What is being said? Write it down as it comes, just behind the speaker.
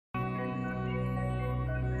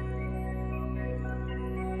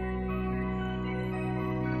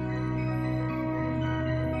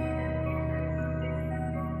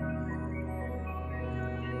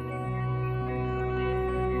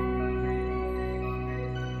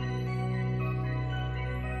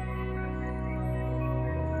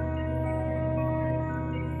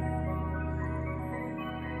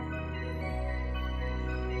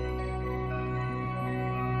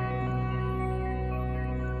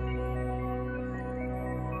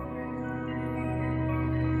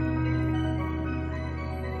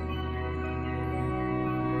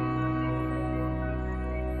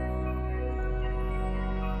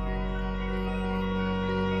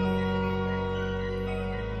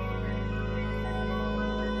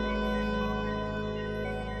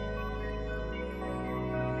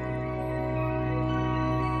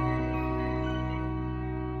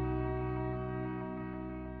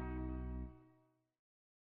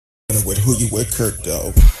with who you with, Kurt,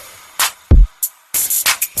 though.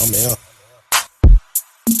 I'm out.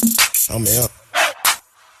 I'm out.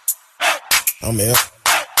 I'm out.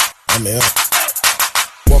 I'm out.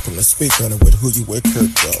 Welcome to Speak On It with who you with,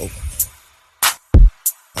 Kurt, though.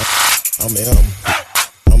 I'm M.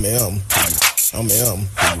 I'm M. I'm M.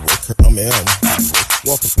 I'm M.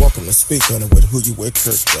 Welcome to Speak On It with who you with,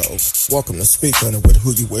 Kurt, though. Welcome to Speak On It with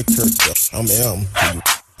who you with, Kurt, though. I'm M.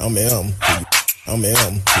 I'm M. I'm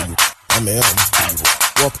M. I'm M.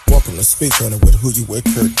 Welcome to Speak On It with who you with,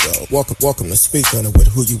 Kurt, though. Welcome to Speak On It with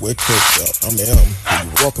who you with, Kurt, though. I'm M.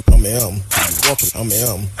 Welcome, I'm M. Welcome, I'm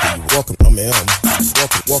M. Welcome, I'm M.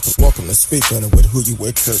 Welcome to Speak On It with who you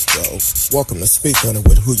with, Kurt, though. Welcome to Speak On It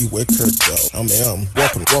with who you with, Kurt, though. I'm M.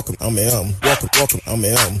 Welcome, I'm M. Welcome, I'm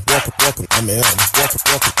M. Welcome, I'm M.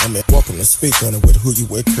 I'm M. Welcome to Speak On It with who you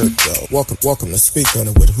with, Kurt, though. Welcome to Speak On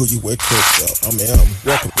It with who you with, Kurt, though. I'm M.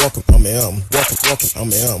 Welcome, I'm M. Welcome,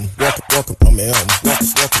 I'm M. Welcome, I'm M.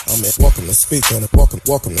 I'm in. Welcome to Speak On It. Welcome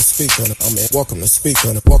to Speak On It. I'm in. Welcome to Speak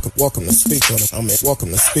On It. Welcome to Speak On it. I'm in.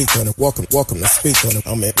 Welcome to Speak On It. Welcome to Speak On It.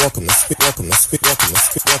 I'm in. Welcome to Speak. Welcome to Speak.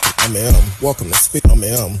 I'm in. Welcome to Speak. I'm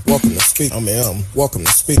in. Welcome to Speak. I'm in. Welcome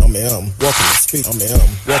to Speak. I'm in. Welcome to Speak. I'm in.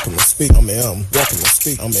 Welcome to Speak. I'm in. Welcome to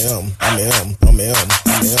Speak. I'm in.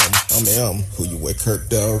 I'm in. Who you with, Kurt,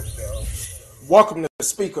 dog? Welcome to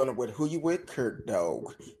Speak On It with who you with, Kurt,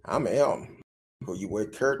 dog. I'm M. Who you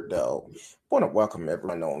with, Kurt, though. Want to welcome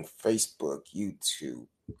everyone on Facebook, YouTube,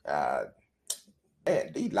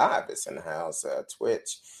 and D Live is in the house,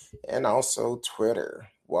 Twitch, and also Twitter.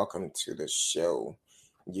 Welcome to the show.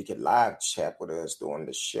 You can live chat with us during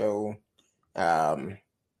the show. You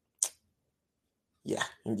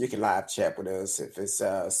can live chat with us if it's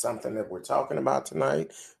something that we're talking about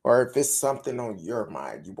tonight, or if it's something on your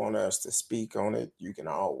mind, you want us to speak on it, you can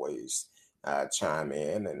always chime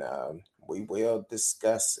in, and we will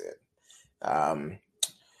discuss it. Man,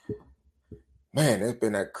 it's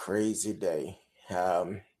been a crazy day.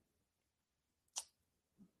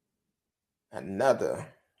 Another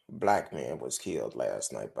black man was killed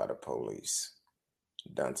last night by the police.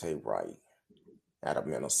 Dante Wright out of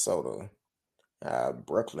Minnesota.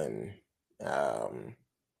 Brooklyn.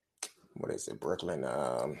 What is it? Brooklyn.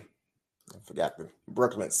 I forgot the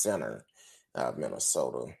Brooklyn Center,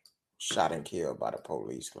 Minnesota. Shot and killed by the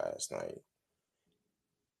police last night.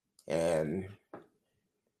 And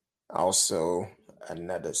also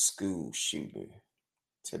another school shooting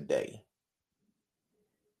today,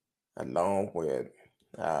 along with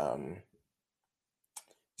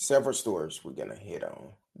several stories we're going to hit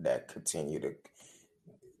on that continue to,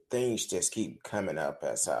 things just keep coming up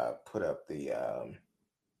as I put up the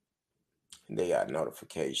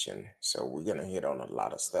notification. So we're going to hit on a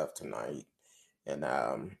lot of stuff tonight. And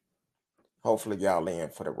hopefully y'all in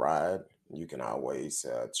for the ride. You can always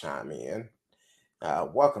chime in.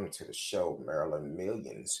 Welcome to the show, Maryland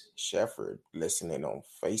Millions Shefford, listening on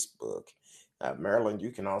Facebook. Maryland,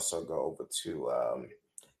 you can also go over to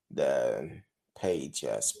the page,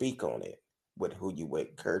 Speak On It with who you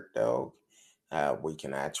with, Kurt, dog. We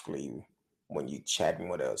can actually, when you chatting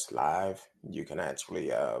with us live, you can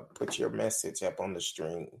actually put your message up on the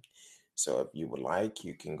stream. So if you would like,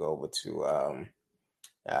 you can go over to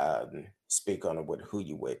Speak On It with who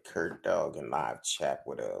you with, Kurt, dog, and live chat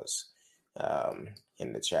with us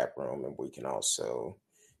in the chat room, and we can also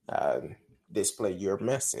display your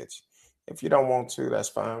message. If you don't want to, that's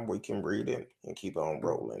fine. We can read it and keep on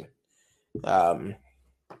rolling.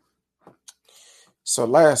 So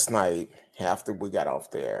last night, after we got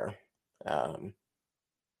off there, I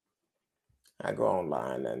go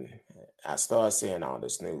online and I start seeing all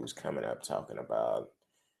this news coming up talking about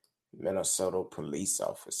Minnesota police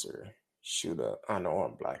officer shoot an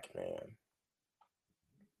unarmed black man.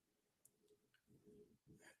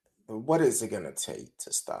 What is it going to take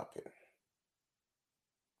to stop it?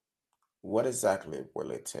 What exactly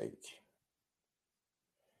will it take?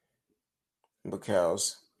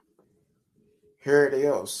 Because here it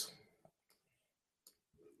is.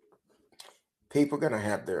 People are going to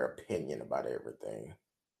have their opinion about everything.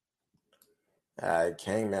 It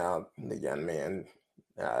came out, the young man,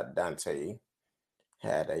 Dante,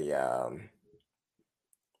 had an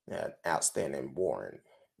outstanding warrant.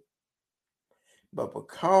 But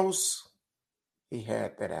because he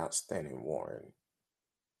had that outstanding warrant,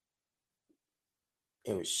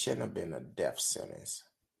 it shouldn't have been a death sentence.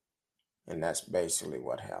 And that's basically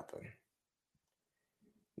what happened.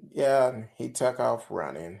 Yeah, he took off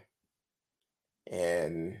running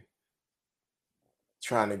and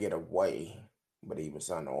trying to get away, but he was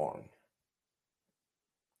unarmed.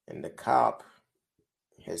 And the cop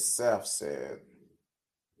himself said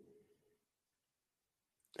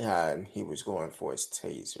He was going for his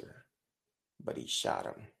taser, but he shot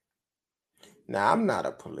him. Now, I'm not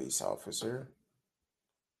a police officer.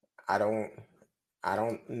 I don't I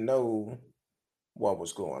don't know what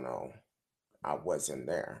was going on. I wasn't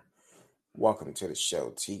there. Welcome to the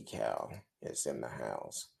show. T-Cal is in the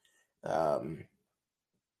house. Um,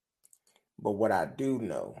 but what I do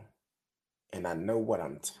know, and I know what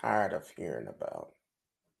I'm tired of hearing about,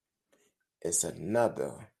 is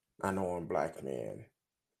another unarmed black man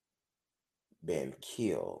being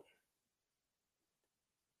killed,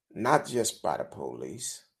 not just by the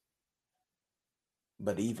police,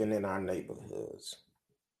 but even in our neighborhoods.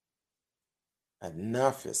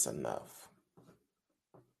 Enough is enough.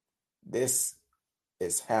 This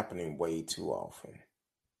is happening way too often.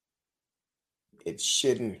 It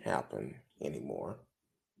shouldn't happen anymore,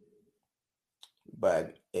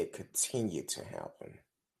 but it continued to happen.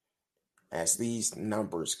 As these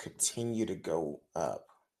numbers continue to go up,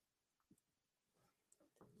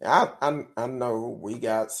 I know we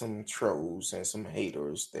got some trolls and some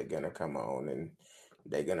haters that are going to come on and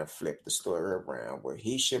they're going to flip the story around where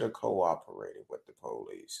he should have cooperated with the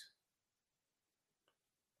police.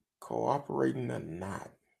 Cooperating or not,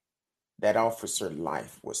 that officer's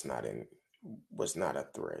life was not a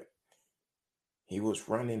threat. He was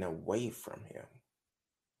running away from him.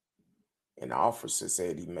 And the officer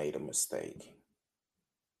said he made a mistake.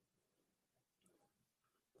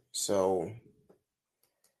 So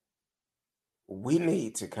we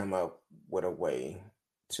need to come up with a way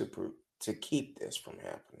to keep this from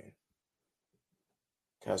happening.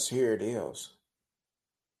 Because here it is.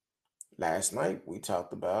 Last night we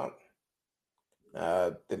talked about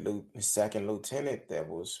the second lieutenant that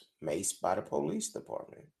was maced by the police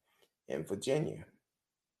department in Virginia.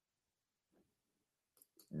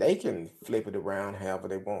 They can flip it around however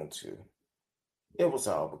they want to. It was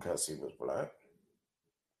all because he was black.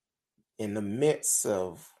 In the midst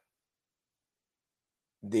of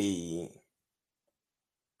the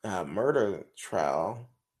murder trial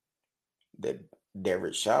that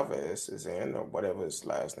Derek Chavez is in, or whatever his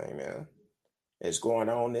last name is going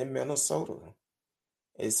on in Minnesota.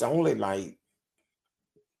 It's only like,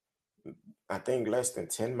 I think, less than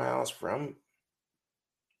 10 miles from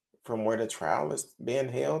where the trial is being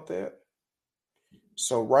held at.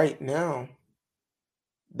 So right now,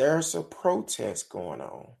 there's a protest going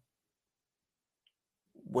on.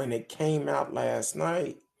 When it came out last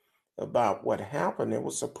night about what happened, it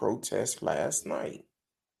was a protest last night.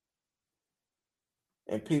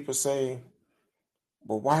 And people say,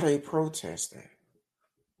 well, why are they protesting?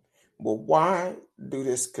 Well, why do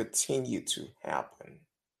this continue to happen?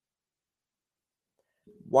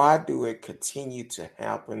 Why do it continue to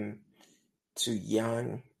happen to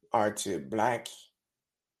young or to black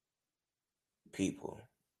people?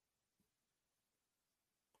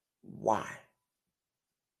 Why?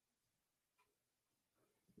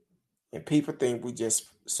 And people think we just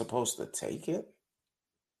supposed to take it.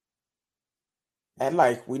 And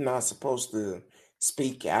like we're not supposed to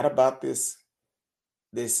speak out about this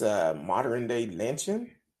modern day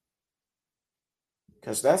lynching.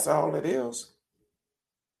 Because that's all it is.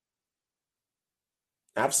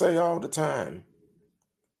 I say all the time,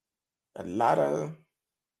 a lot of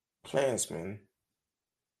Klansmen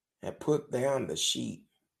have put down the sheet.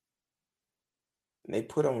 They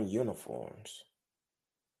put on uniforms.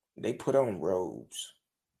 They put on robes.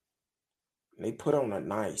 They put on a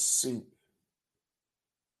nice suit.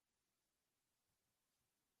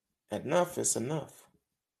 Enough is enough.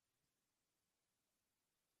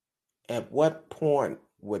 At what point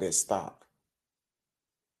would it stop?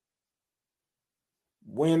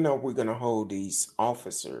 When are we going to hold these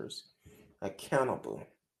officers accountable?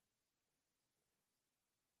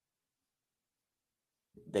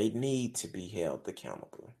 They need to be held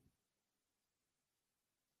accountable.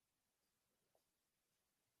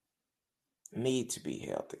 Need to be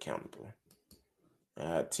held accountable.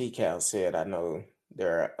 T-Cal said, I know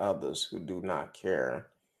there are others who do not care,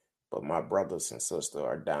 but my brothers and sisters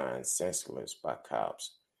are dying senseless by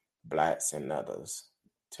cops, blacks and others.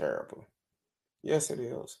 Terrible. Yes, it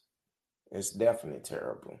is. It's definitely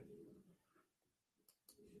terrible.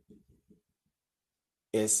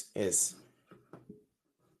 It's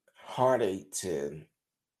heartache to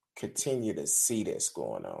continue to see this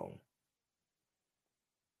going on.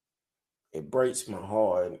 It breaks my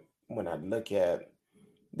heart when I look at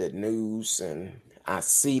the news and I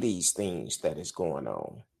see these things that is going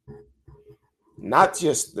on. Not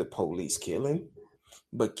just the police killing,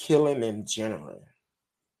 but killing in general.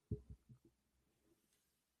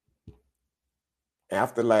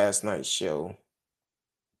 After last night's show,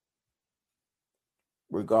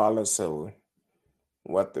 regardless of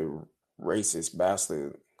what the racist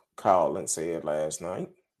bastard called and said last night.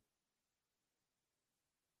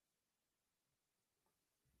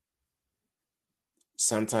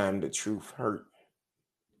 Sometimes the truth hurt.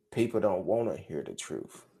 People don't want to hear the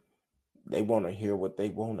truth. They want to hear what they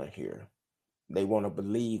want to hear. They want to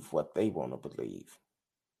believe what they want to believe.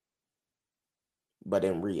 But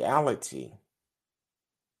in reality,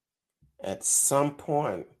 at some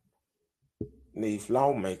point, these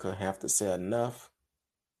lawmakers have to say enough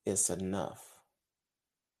is enough.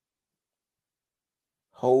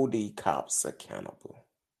 Hold these cops accountable.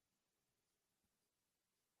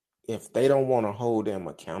 If they don't want to hold them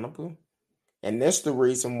accountable, and that's the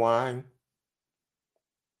reason why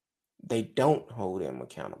they don't hold them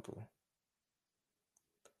accountable,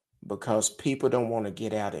 because people don't want to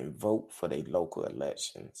get out and vote for their local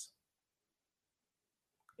elections.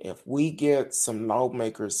 If we get some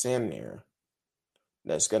lawmakers in there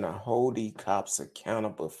that's going to hold these cops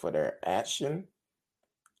accountable for their action,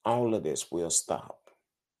 all of this will stop.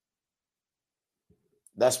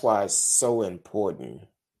 That's why it's so important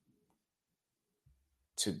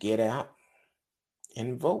to get out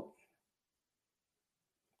and vote.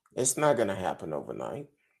 It's not going to happen overnight,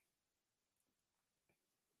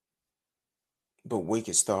 but we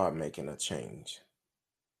can start making a change.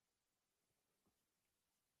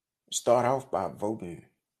 Start off by voting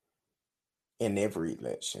in every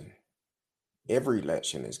election. Every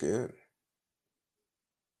election is good.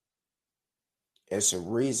 It's a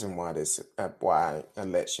reason why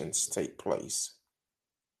elections take place.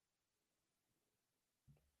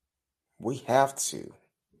 We have to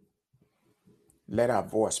let our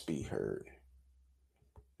voice be heard.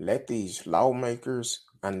 Let these lawmakers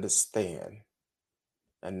understand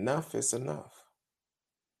enough is enough.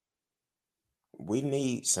 We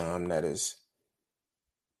need some that is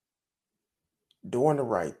doing the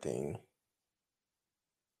right thing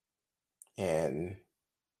and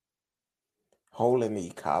holding the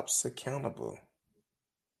cops accountable.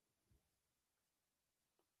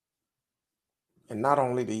 And not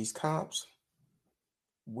only these cops,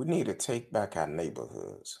 we need to take back our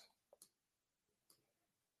neighborhoods.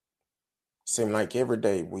 Seem like every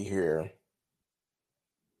day we hear,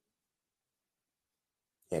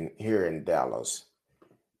 and here in Dallas,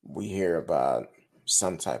 we hear about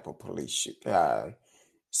some type of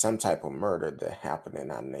some type of murder that happened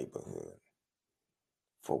in our neighborhood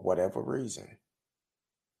for whatever reason.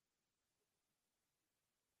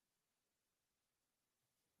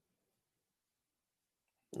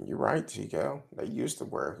 You're right, Chico. They used to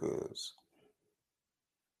wear hoods.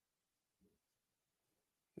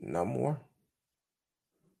 No more.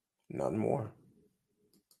 None more.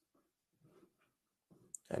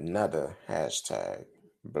 Another hashtag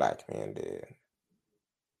black man dead.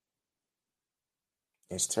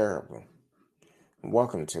 It's terrible.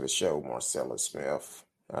 Welcome to the show, Marcella Smith.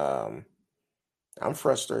 I'm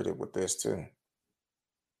frustrated with this too.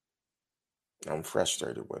 I'm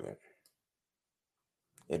frustrated with it.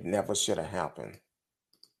 It never should have happened.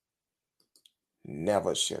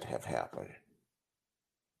 Never should have happened.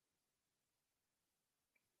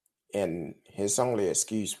 And his only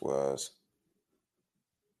excuse was,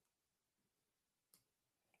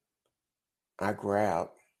 I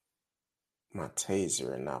grabbed my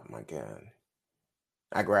taser and not my gun.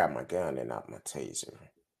 I grabbed my gun and not my taser.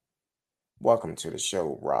 Welcome to the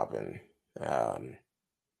show, Robin.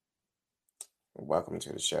 Welcome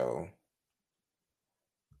to the show.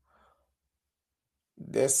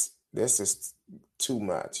 This is too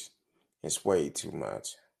much. It's way too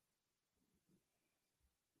much.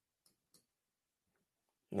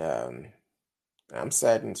 I'm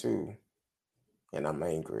saddened too, and I'm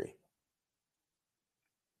angry.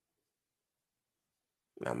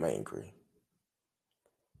 I'm angry.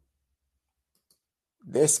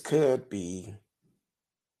 This could be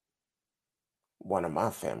one of my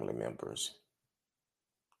family members.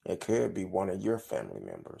 It could be one of your family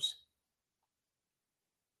members.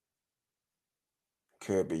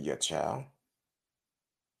 Could be your child,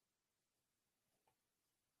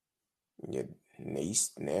 your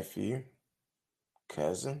niece, nephew,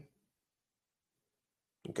 cousin,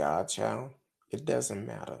 godchild. It doesn't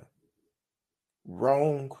matter.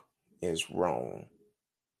 Wrong is wrong.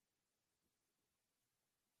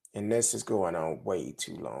 And this is going on way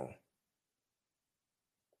too long.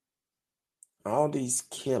 All these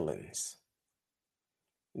killings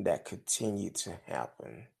that continue to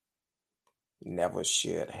happen never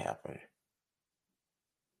should happen.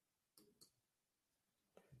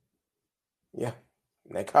 Yeah,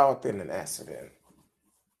 they called it an accident.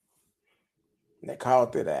 They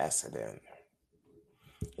called it an accident.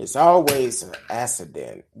 It's always an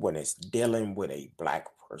accident when it's dealing with a black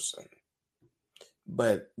person.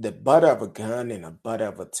 But the butt of a gun and the butt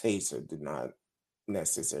of a taser do not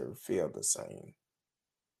necessarily feel the same.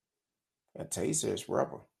 A taser is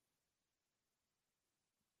rubber.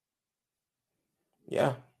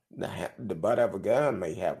 Yeah, the butt of a gun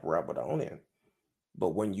may have rubber on it, but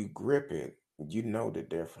when you grip it, you know the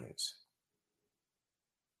difference.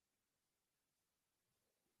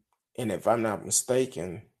 And if I'm not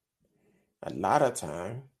mistaken, a lot of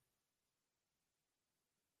time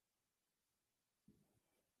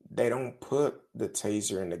they don't put the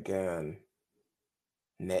taser and the gun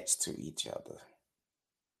next to each other.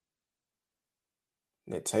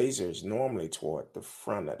 The taser is normally toward the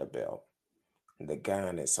front of the belt. The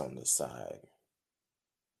gun is on the side.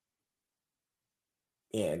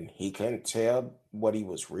 And he couldn't tell what he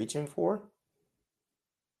was reaching for.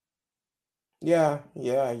 Yeah.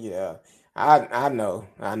 I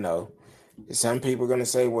know. Some people are gonna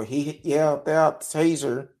say, well, he yelled out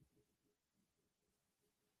taser,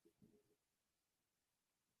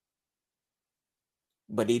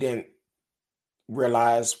 but he didn't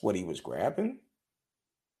realize what he was grabbing.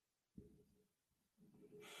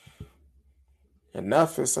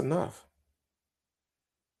 Enough is enough.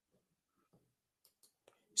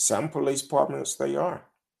 Some police departments they are.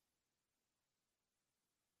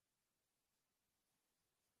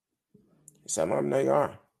 Some of them they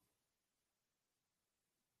are.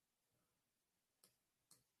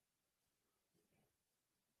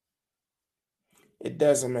 It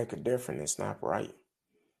doesn't make a difference. It's not right.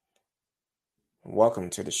 Welcome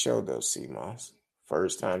to the show, though, CMOS.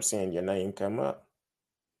 First time seeing your name come up.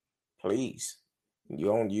 Please,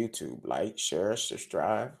 you on YouTube, like, share,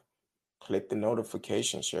 subscribe, click the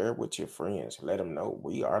notification, share it with your friends. Let them know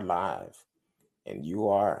we are live and you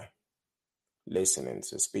are listening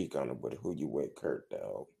to Speak On It with Who You With Kurt,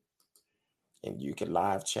 Dog. And you can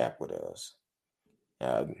live chat with us.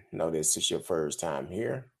 Know this is your first time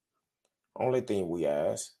here. Only thing we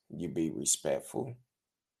ask, you be respectful.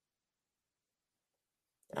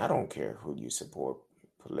 I don't care who you support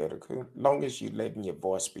politically, long as you letting your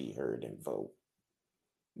voice be heard and vote.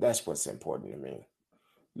 That's what's important to me.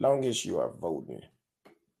 Long as you are voting,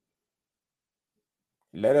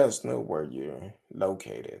 let us know where you're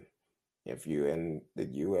located. If you're in the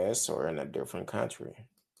U.S. or in a different country.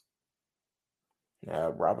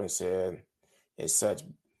 Robin said it's such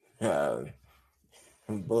uh,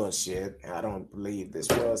 bullshit. I don't believe this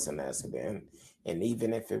was an accident. And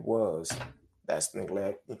even if it was, that's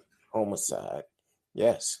neglect, homicide.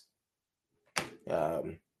 Yes.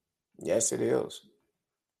 Um, yes, it is.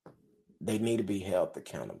 They need to be held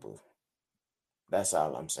accountable. That's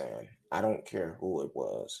all I'm saying. I don't care who it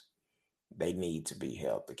was. They need to be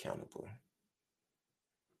held accountable.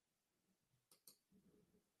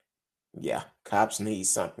 Yeah, cops need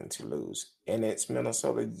something to lose. And it's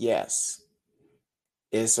Minnesota. Yes,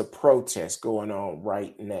 it's a protest going on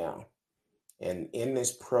right now. And in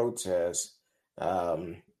this protest,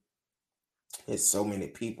 um, it's so many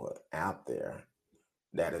people out there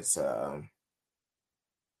that is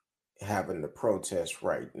having the protest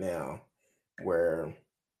right now where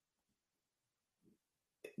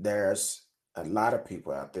there's a lot of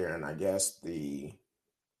people out there, and I guess the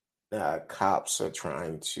cops are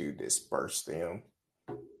trying to disperse them.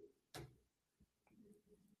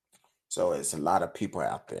 So it's a lot of people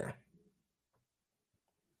out there.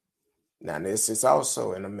 Now, this is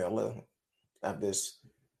also in the middle of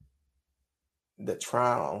the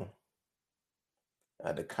trial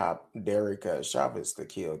of the cop Derek Chauvin to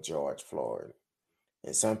kill George Floyd.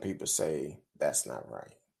 And some people say that's not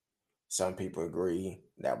right. Some people agree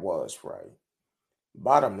that was right.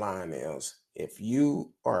 Bottom line is, if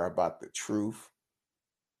you are about the truth,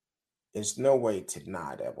 there's no way to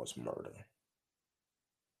deny that was murder.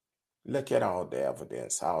 Look at all the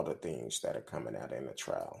evidence, all the things that are coming out in the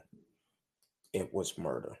trial. It was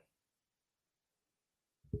murder.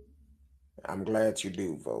 I'm glad you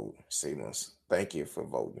do vote, Simmons. Thank you for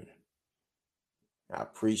voting. I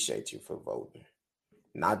appreciate you for voting.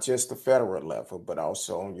 Not just the federal level, but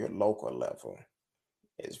also on your local level.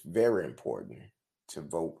 It's very important to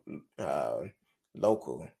vote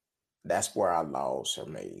local. That's where our laws are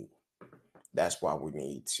made. That's why we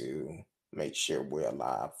need to make sure we're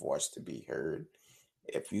alive, voice to be heard.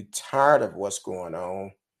 If you're tired of what's going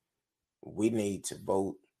on, we need to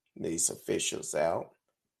vote these officials out.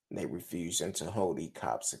 They refusing to hold these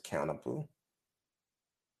cops accountable,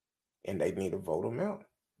 and they need to vote them out.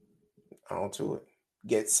 On to it.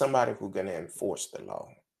 Get somebody who's going to enforce the law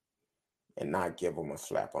and not give them a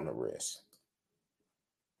slap on the wrist.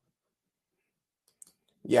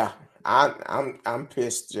 Yeah, I'm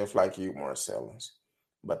pissed just like you, Marcellus.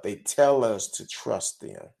 But they tell us to trust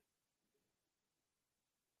them.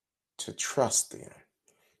 To trust them.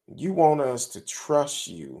 You want us to trust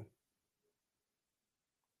you,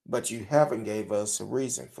 but you haven't gave us a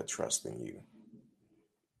reason for trusting you.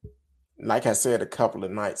 Like I said a couple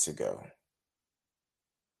of nights ago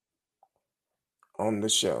on the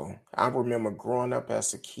show, I remember growing up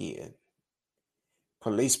as a kid,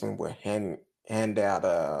 policemen would hand out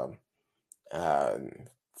uh,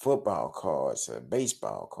 football cards,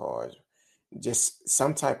 baseball cards, just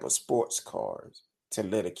some type of sports cards to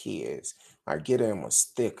little kids, or get them a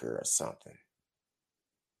sticker or something.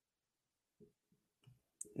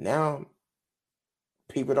 Now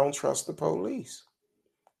people don't trust the police.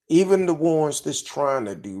 Even the ones that's trying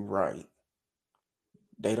to do right,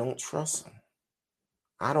 they don't trust them.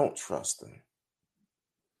 I don't trust them.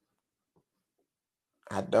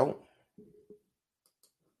 I don't.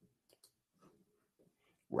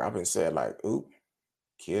 Robin said, like, oop,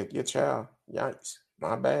 killed your child. Yikes,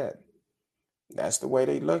 my bad. That's the way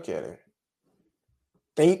they look at it.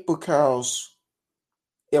 Think because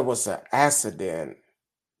it was an accident,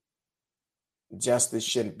 justice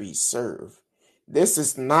shouldn't be served. This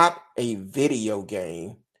is not a video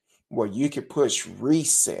game where you can push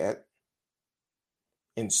reset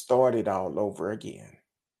and start it all over again.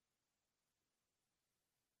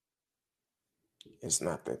 It's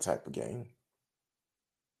not that type of game.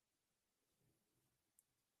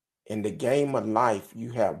 In the game of life,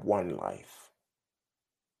 you have one life.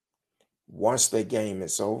 Once the game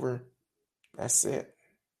is over, that's it.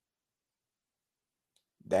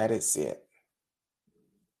 That is it.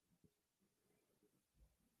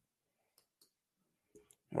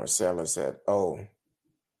 Marcella said, oh,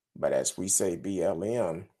 but as we say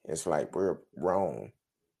BLM, it's like we're wrong.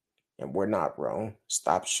 And we're not wrong.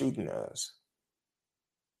 Stop shooting us.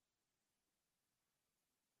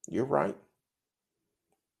 You're right.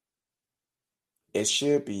 It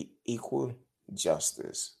should be equal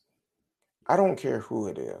justice. I don't care who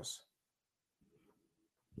it is.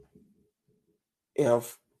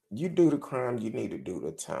 If you do the crime, you need to do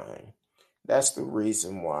the time. That's the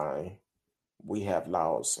reason why we have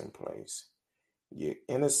laws in place. You're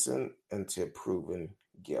innocent until proven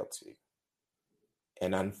guilty.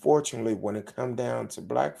 And unfortunately, when it comes down to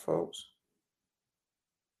black folks,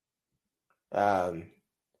 um,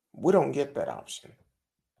 we don't get that option.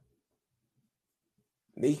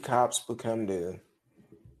 These cops become the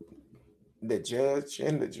judge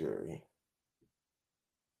and the jury.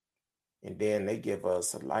 And then they give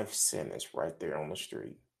us a life sentence right there on the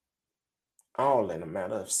street, all in a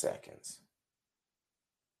matter of seconds.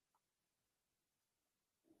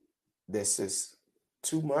 This is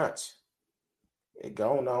too much. It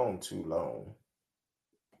gone on too long.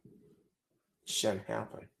 Shouldn't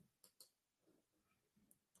happen.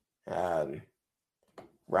 Um,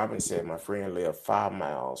 Robin said my friend lived 5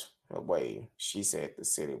 miles away. She said the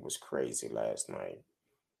city was crazy last night,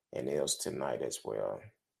 and it was tonight as well.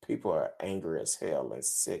 People are angry as hell and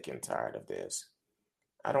sick and tired of this.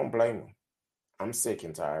 I don't blame them. I'm sick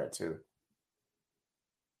and tired too.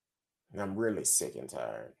 And I'm really sick and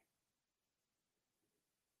tired.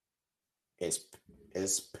 It's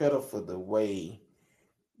it's pitiful the way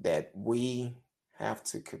that we have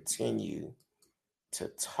to continue to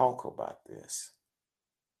talk about this.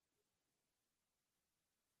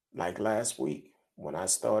 Like last week when I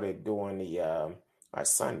started doing the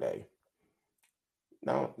Sunday.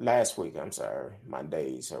 No, last week. I'm sorry. My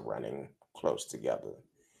days are running close together.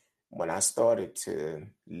 When I started to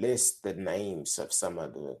list the names of some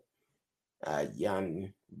of the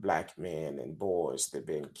young black men and boys that have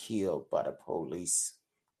been killed by the police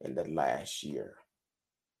in the last year,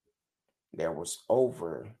 there was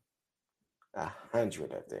over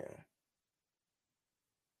 100 of them.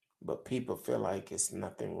 But people feel like it's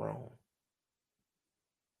nothing wrong.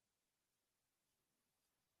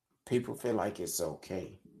 People feel like it's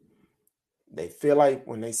okay. They feel like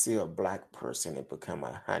when they see a black person, it become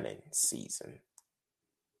a hunting season.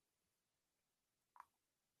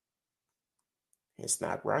 It's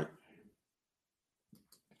not right.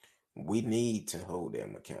 We need to hold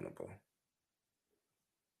them accountable.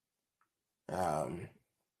 Um,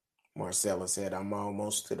 Marcella said, I'm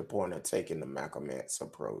almost to the point of taking the Malcolm X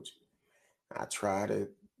approach. I tried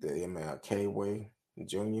it the MLK way,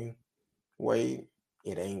 Junior way.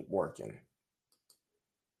 It ain't working.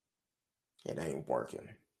 It ain't working.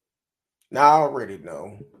 Now I already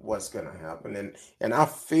know what's gonna happen, and I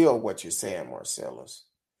feel what you're saying, Marcellus.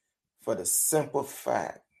 For the simple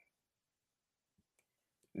fact,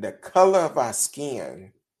 the color of our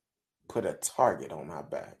skin put a target on our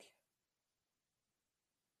back.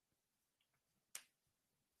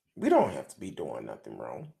 We don't have to be doing nothing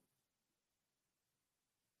wrong.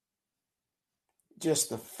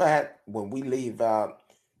 Just the fact when we leave out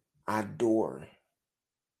our door,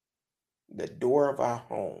 the door of our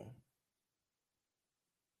home,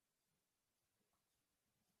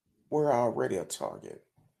 we're already a target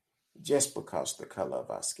just because the color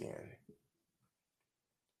of our skin.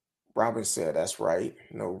 Robin said, that's right,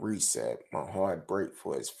 no reset. My heart break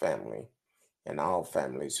for his family and all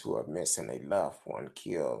families who are missing a loved one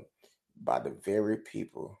killed by the very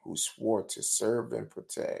people who swore to serve and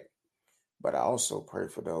protect. But I also pray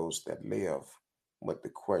for those that live with the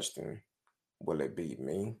question, will it be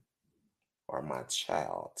me or my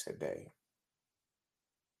child today?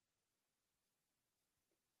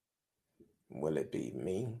 Will it be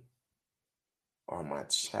me or my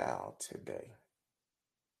child today?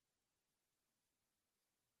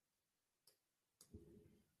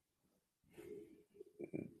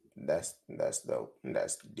 That's dope.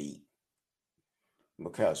 That's deep.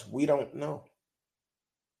 Because we don't know.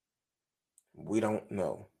 We don't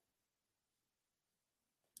know.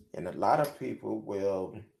 And a lot of people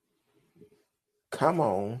will come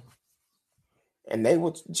on and they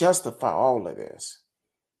will justify all of this.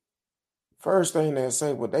 First thing they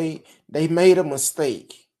say, well, they made a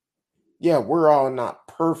mistake. Yeah, we're all not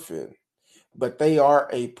perfect, but they are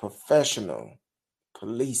a professional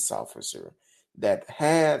police officer that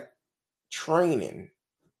had training.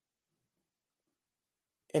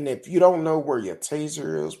 And if you don't know where your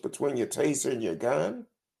taser is between your taser and your gun,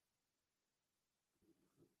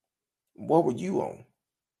 what were you on?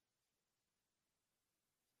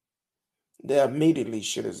 They immediately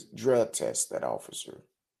should have drug tested that officer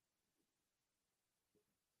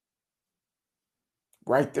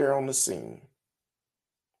right there on the scene.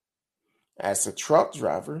 As a truck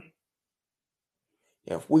driver,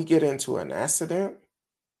 if we get into an accident,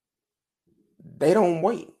 they don't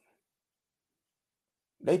wait.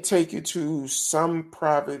 They take you to some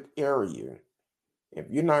private area. If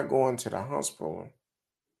you're not going to the hospital,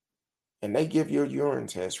 and they give you a urine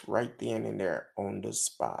test right then and there on the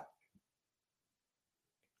spot.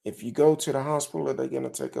 If you go to the hospital, they're going to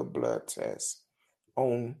take a blood test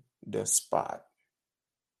on the spot.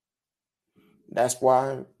 That's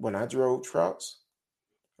why when I drove trucks,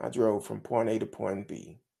 I drove from point A to point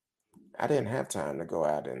B. I didn't have time to go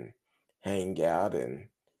out and hang out and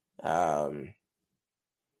um,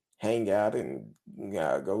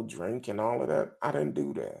 go drink and all of that. I didn't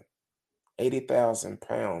do that. 80,000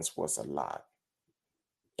 pounds was a lot.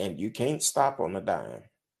 And you can't stop on a dime.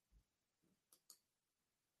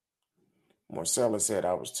 Marcella said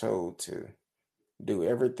I was told to do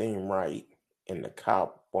everything right and the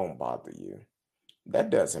cop won't bother you. That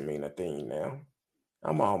doesn't mean a thing now.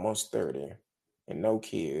 I'm almost 30 and no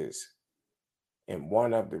kids. And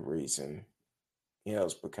one of the reasons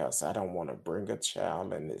is because I don't want to bring a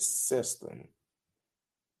child in this system.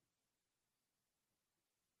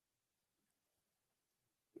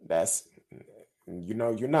 That's,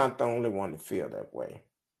 you're not the only one to feel that way.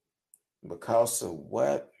 Because of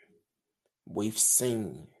what we've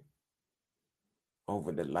seen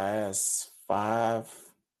over the last 5,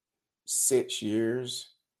 6 years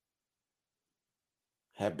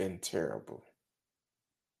have been terrible.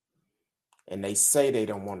 And they say they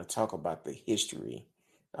don't want to talk about the history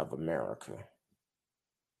of America.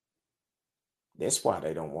 That's why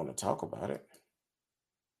they don't want to talk about it.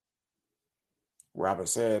 Robert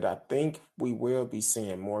said, I think we will be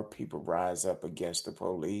seeing more people rise up against the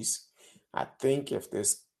police. I think if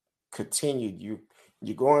this continued,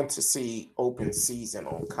 you're going to see open season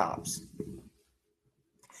on cops.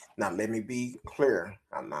 Now, let me be clear.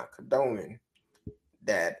 I'm not condoning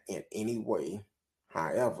that in any way.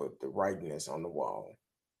 However, the writing is on the wall.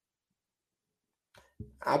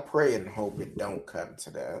 I pray and hope it don't come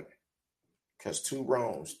to that, because two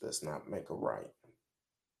wrongs does not make a right.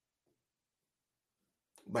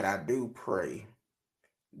 But I do pray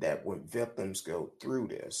that when victims go through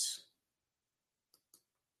this,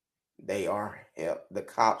 the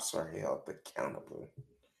cops are held accountable.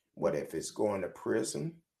 What if it's going to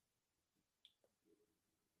prison?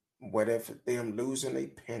 What if them losing a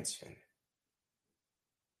pension?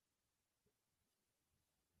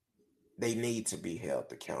 They need to be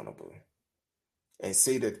held accountable. And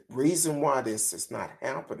see, the reason why this is not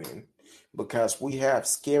happening, because we have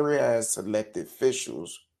scary ass elected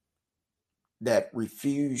officials that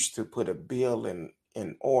refuse to put a bill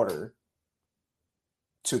in order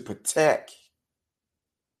to protect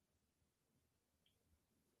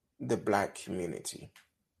the black community.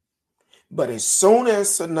 But as soon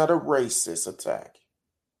as another race is attacked,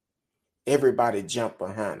 everybody jump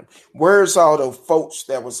behind them. Where's all those folks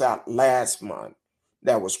that was out last month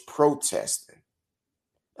that was protesting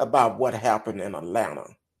about what happened in Atlanta.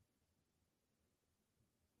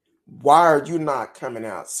 Why are you not coming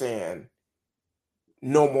out saying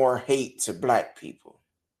no more hate to black people?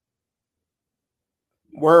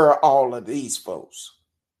 Where are all of these folks?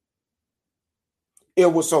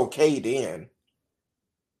 It was okay then.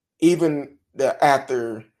 Even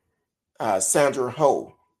after Sandra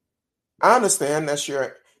Ho, I understand that's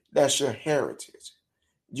your heritage.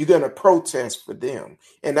 You're gonna protest for them,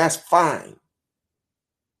 and that's fine.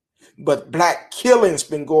 But black killing's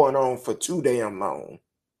been going on for too damn long.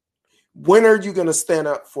 When are you gonna stand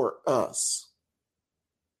up for us?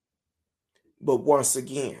 But once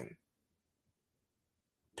again,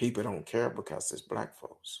 people don't care because it's black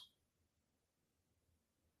folks.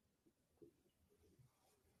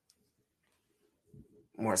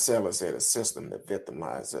 Marcella said a system that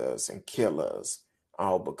victimizes us and kill us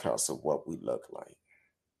all because of what we look like.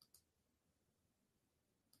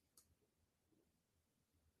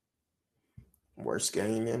 Worst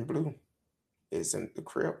gang in blue isn't the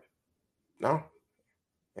Crip. No,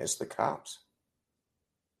 it's the cops.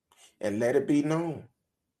 And let it be known,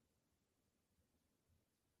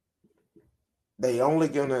 they only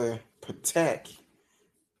gonna protect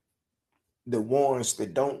the ones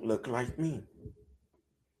that don't look like me.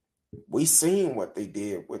 We seen what they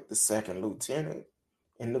did with the second lieutenant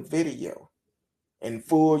in the video in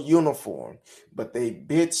full uniform, but they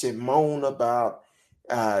bitch and moan about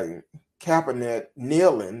Kaepernick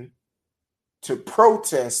kneeling to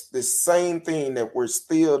protest the same thing that we're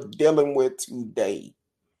still dealing with today.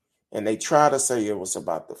 And they try to say it was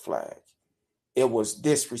about the flag. It was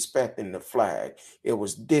disrespecting the flag. It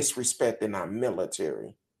was disrespecting our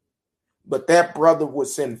military. But that brother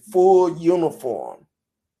was in full uniform.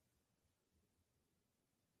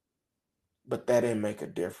 But that didn't make a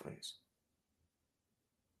difference.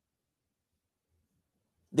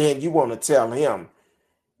 Then you want to tell him,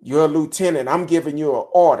 you're a lieutenant, I'm giving you an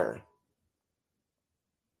order.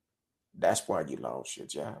 That's why you lost your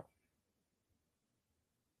job.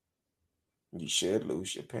 You should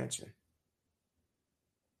lose your pension.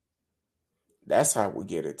 That's how we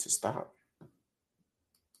get it to stop.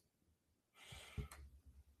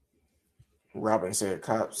 Robin said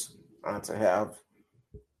cops ought to have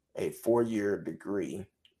a 4-year degree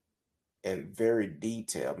and very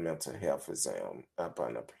detailed mental health exam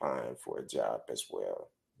upon applying for a job as well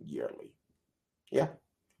yearly. Yeah,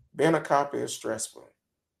 being a cop is stressful.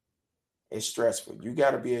 It's stressful. You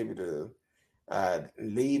got to be able to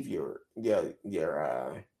leave your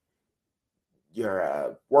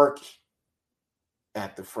work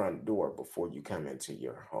at the front door before you come into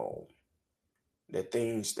your home. The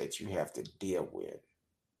things that you have to deal with.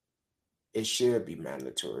 It should be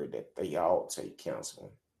mandatory that they all take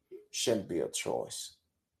counseling. Shouldn't be a choice.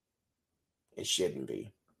 It shouldn't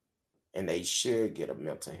be. And they should get a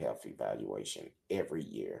mental health evaluation every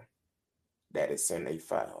year that is in their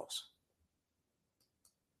files.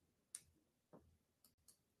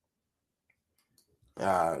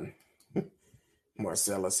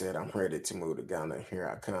 Marcella said, I'm ready to move to Ghana. Here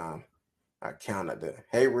I come. I counted it.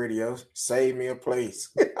 Hey, radio, save me a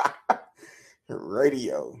place.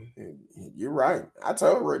 Radio, you're right. I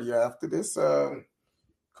told radio after this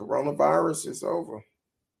coronavirus is over,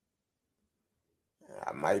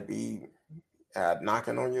 I might be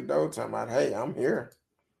knocking on your door talking about, hey, I'm here.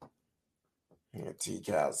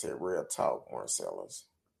 T-Cal said, real talk, Marcellus.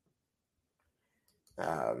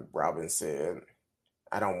 Robin said,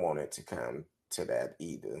 I don't want it to come to that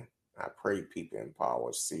either. I pray people in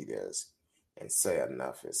power see this and say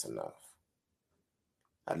enough is enough.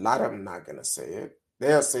 A lot of them not going to say it.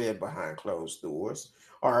 They'll say it behind closed doors.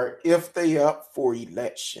 Or if they up for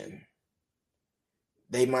election,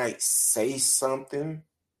 they might say something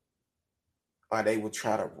or they will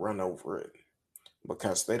try to run over it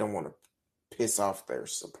because they don't want to piss off their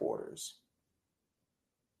supporters.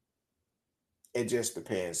 It just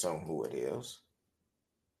depends on who it is.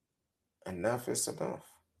 Enough is enough.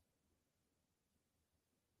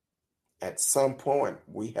 At some point,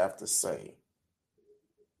 we have to say,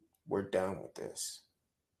 we're done with this.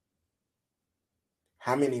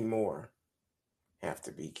 How many more have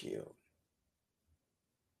to be killed?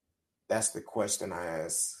 That's the question I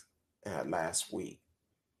asked last week.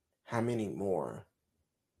 How many more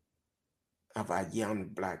of our young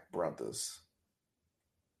black brothers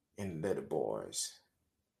and little boys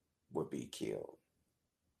would be killed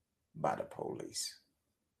by the police?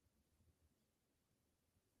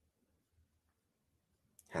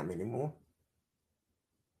 How many more?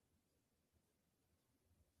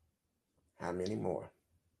 How many more?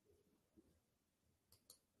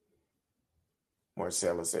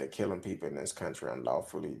 Marcella said, killing people in this country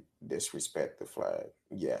unlawfully disrespect the flag.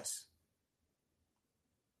 Yes.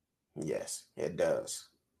 Yes, it does.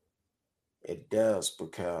 It does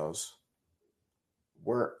because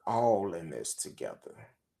we're all in this together.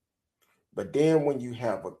 But then when you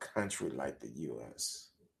have a country like the U.S.,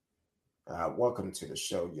 welcome to the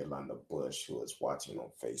show, Yolanda Bush, who is watching on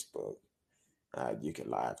Facebook. You can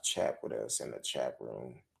live chat with us in the chat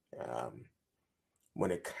room. Um,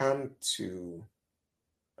 when it comes to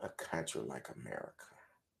a country like America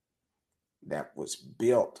that was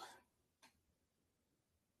built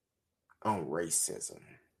on racism,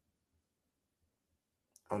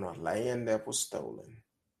 on a land that was stolen,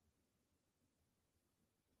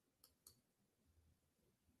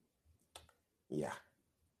 yeah,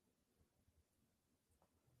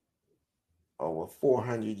 over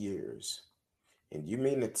 400 years. And you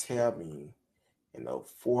mean to tell me in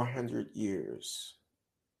those 400 years,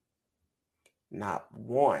 not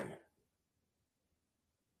one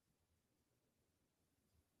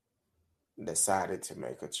decided to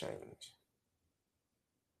make a change?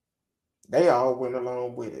 They all went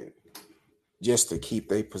along with it just to keep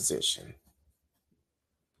their position.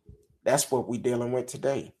 That's what we're dealing with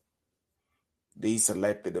today. These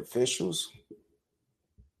elected officials,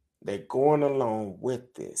 they're going along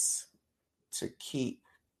with this to keep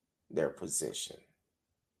their position.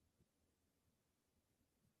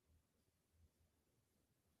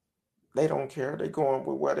 They don't care. They're going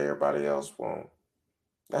with what everybody else wants.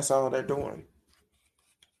 That's all they're doing.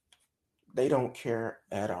 They don't care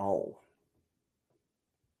at all.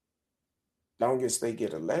 Long as they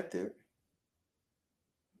get elected,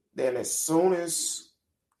 then as soon as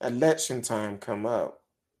election time come up,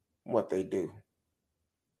 what they do,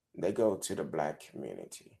 they go to the black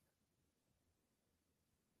community.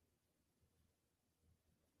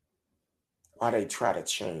 Or they try to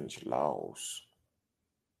change laws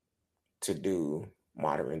to do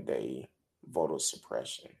modern day voter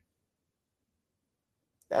suppression.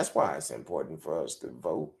 That's why it's important for us to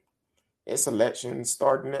vote. It's election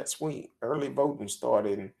starting next week. Early voting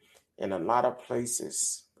starting in a lot of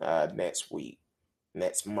places next week,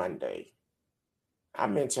 next Monday. I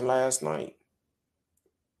mentioned last night,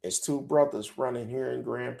 it's two brothers running here in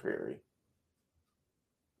Grand Prairie,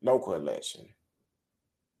 local election,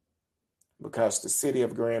 because the city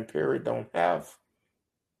of Grand Prairie don't have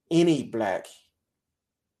any black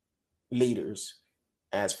leaders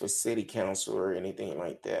as for city council or anything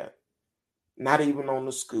like that. Not even on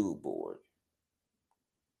the school board.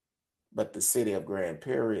 But the city of Grand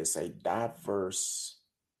Prairie is a diverse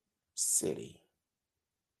city.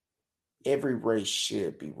 Every race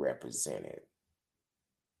should be represented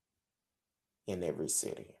in every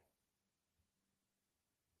city.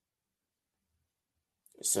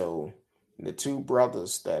 So the two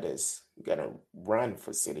brothers that is gonna run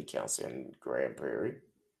for city council in Grand Prairie,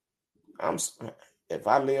 if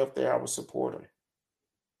I lived there, I would support them.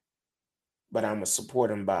 But I'm gonna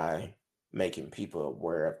support them by making people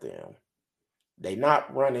aware of them. They're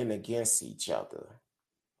not running against each other.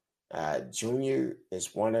 Junior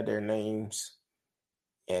is one of their names,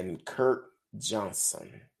 and Kurt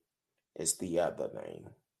Johnson is the other name.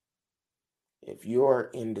 If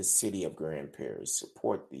you're in the city of Grand Prairie,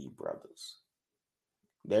 support the brothers.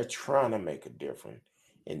 They're trying to make a difference.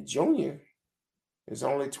 And Junior is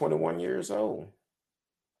only 21 years old,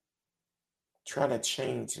 trying to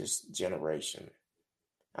change his generation.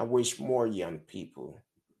 I wish more young people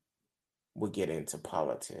would get into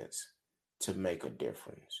politics to make a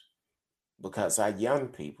difference. Because our young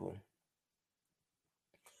people,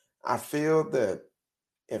 I feel that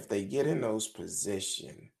if they get in those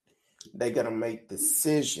positions, they're going to make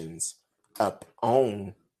decisions up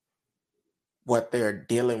on what they're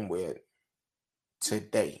dealing with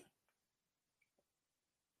today.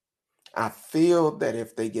 I feel that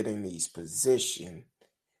if they get in these positions,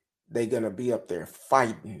 they're going to be up there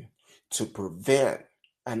fighting to prevent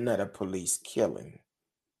another police killing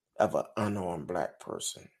of an unarmed black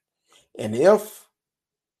person. And if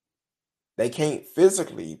they can't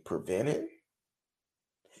physically prevent it,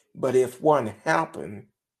 but if one happened,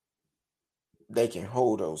 they can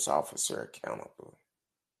hold those officers accountable.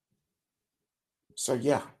 So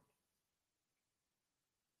yeah,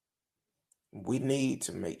 we need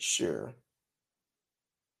to make sure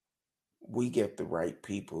we get the right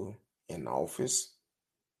people in office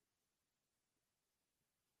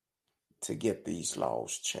to get these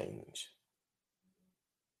laws changed.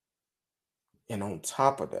 And on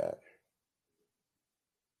top of that,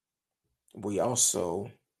 we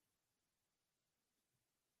also,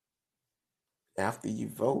 after you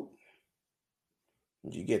vote,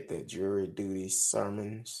 you get the jury duty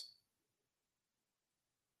sermons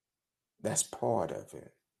That's part of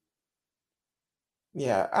it.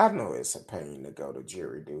 Yeah, I know it's a pain to go to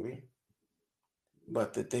jury duty,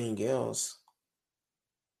 but the thing is,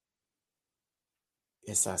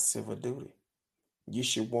 it's our civil duty. You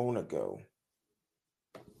should want to go.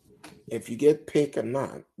 If you get picked or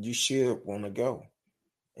not, you should want to go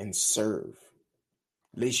and serve.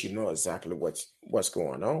 At least you know exactly what's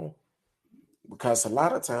going on. Because a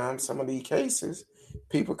lot of times, some of these cases,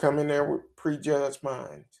 people come in there with prejudged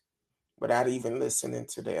minds without even listening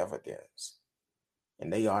to the evidence.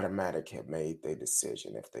 And they automatically have made their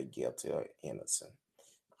decision if they're guilty or innocent,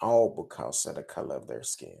 all because of the color of their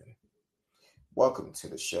skin. Welcome to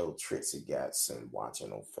the show, Trixie Gatson,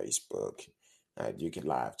 watching on Facebook. You can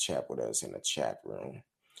live chat with us in the chat room.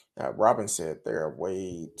 Robin said there are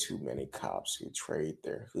way too many cops who trade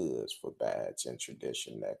their hoods for badge and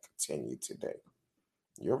tradition that continue today.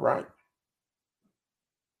 You're right.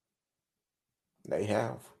 They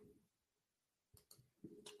have.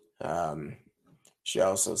 Um, she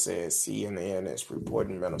also says CNN is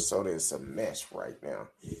reporting Minnesota is a mess right now.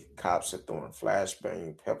 Cops are throwing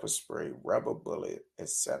flashbang, pepper spray, rubber bullet,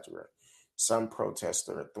 etc. Some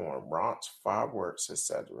protesters are throwing rocks, fireworks,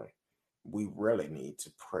 etc. We really need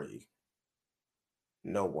to pray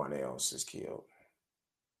no one else is killed.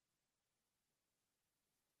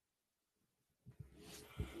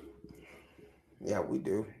 Yeah, we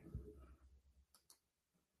do.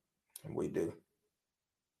 We do.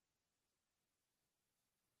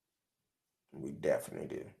 We definitely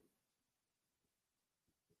do.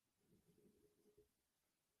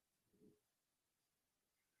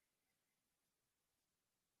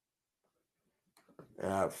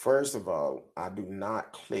 First of all, I do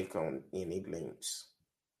not click on any links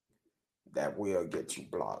that will get you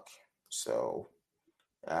blocked. So,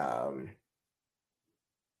 um,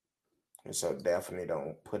 so definitely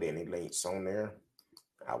don't put any links on there.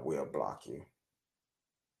 I will block you.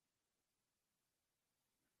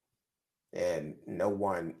 And no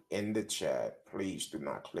one in the chat, please do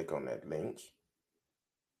not click on that link.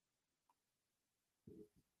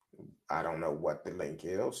 I don't know what the link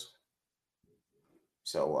is.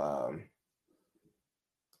 So,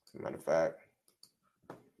 matter of fact,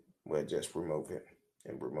 we'll just remove it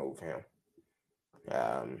and remove him.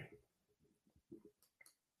 Um,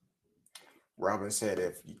 Robin said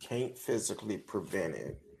if you can't physically prevent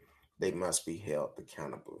it, they must be held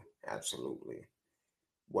accountable. Absolutely.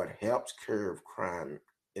 What helps curb crime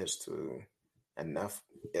is to enough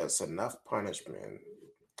enough punishment.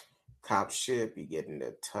 Cops should be getting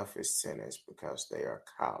the toughest sentence because they are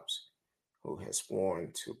cops who has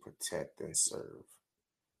sworn to protect and serve.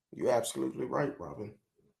 You're absolutely right, Robin.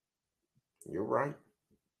 You're right.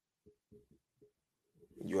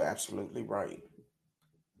 You're absolutely right.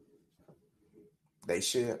 They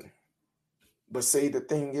should. But see, the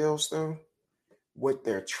thing is, though, with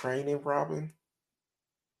their training, Robin,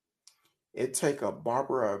 it take a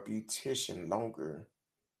barber or a beautician longer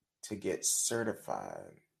to get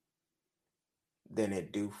certified than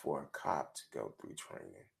it do for a cop to go through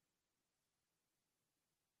training.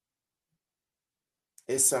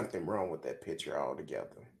 It's something wrong with that picture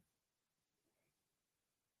altogether.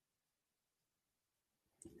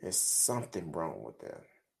 There's something wrong with that.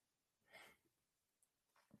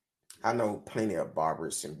 I know plenty of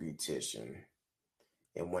barbers and beauticians,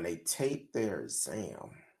 and when they take their exam,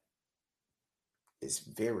 it's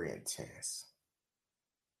very intense.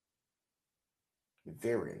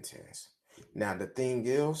 Very intense. Now the thing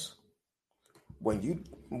is, when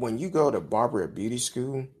you go to barber or beauty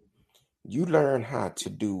school, you learn how to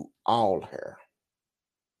do all hair,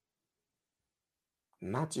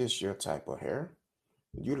 not just your type of hair.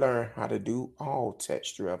 You learn how to do all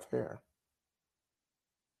texture of hair.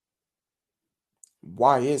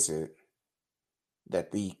 Why is it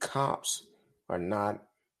that the cops are not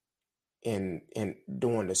in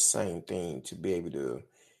doing the same thing to be able to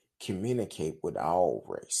communicate with all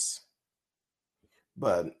race?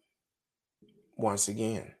 But once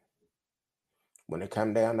again, when it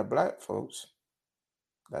come down to black folks,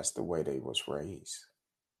 that's the way they was raised.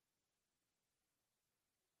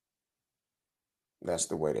 That's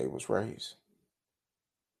the way they was raised.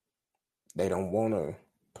 They don't want to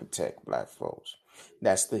protect black folks.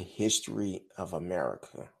 That's the history of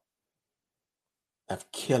America,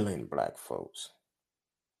 of killing black folks.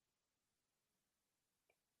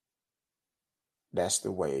 That's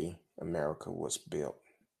the way America was built.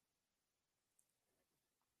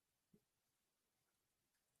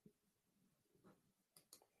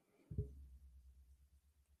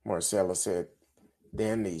 Marcella said,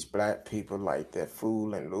 then these black people like that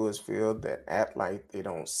fool in Louisville that act like they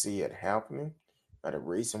don't see it happening are the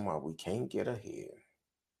reason why we can't get ahead.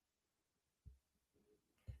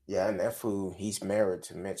 Yeah, and that fool, he's married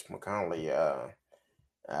to Mitch McConnelly,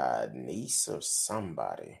 niece or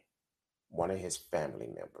somebody, one of his family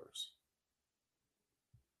members.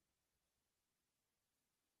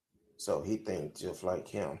 So he thinks just like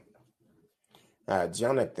him.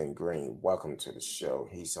 Jonathan Green, welcome to the show.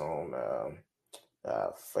 He's on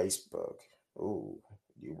Facebook. Ooh,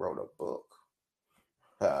 you wrote a book.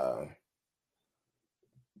 Uh,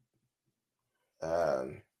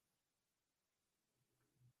 um,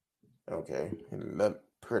 okay, it looked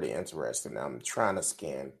pretty interesting. I'm trying to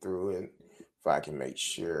scan through it if I can make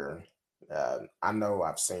sure. I know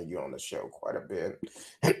I've seen you on the show quite a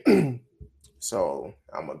bit. So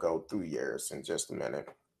I'm gonna go through yours in just a minute.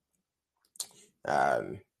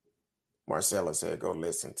 Um, Marcella said, "Go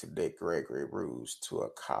listen to Dick Gregory rules to a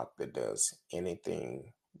cop that does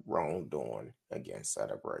anything wrongdoing against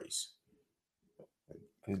other race."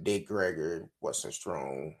 Dick Gregory was a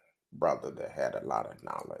strong brother that had a lot of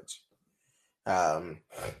knowledge. Um,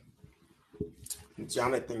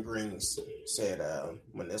 Jonathan Green said,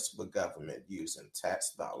 municipal government using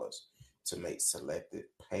tax dollars to make selected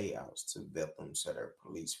payouts to victims of their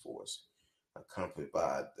police force, accompanied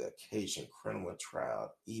by the occasion criminal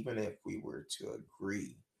trial, even if we were to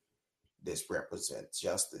agree this represents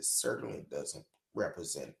justice, certainly doesn't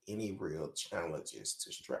represent any real challenges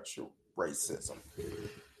to structural racism.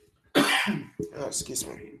 Oh, excuse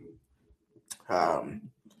me. Um,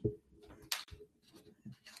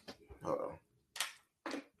 hold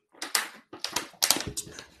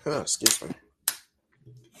oh, excuse me.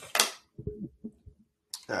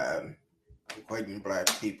 Um, Equating black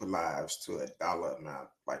people lives to a dollar amount,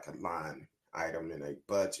 like a line item in a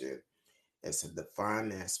budget, is a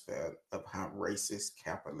defined aspect of how racist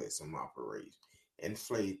capitalism operates.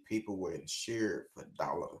 Enslaved people were insured for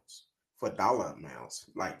dollar amounts,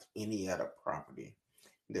 like any other property.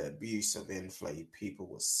 The abuse of enslaved people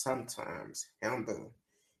was sometimes handled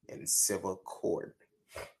in civil court.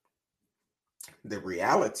 The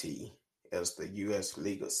reality is the U.S.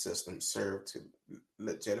 legal system served to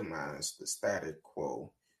legitimize the status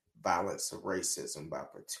quo violence of racism by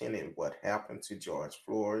pretending what happened to George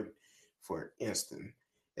Floyd, for instance,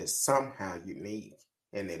 is somehow unique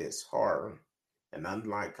and it is hard and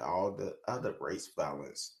unlike all the other race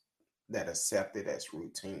violence that accepted as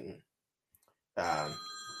routine. Um,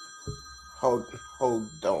 hold, hold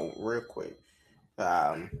on real quick.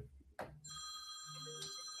 Um,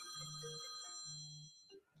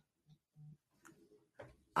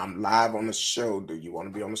 I'm live on the show. Do you want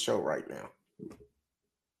to be on the show right now?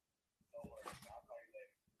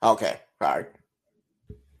 Okay, all right,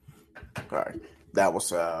 all right. That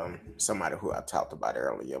was somebody who I talked about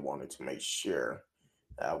earlier. Wanted to make sure.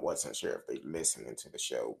 I wasn't sure if they listening to the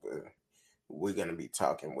show, but we're gonna be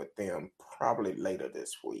talking with them probably later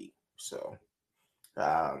this week. So,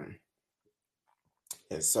 um,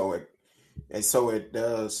 and so it and so it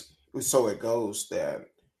does. So it goes that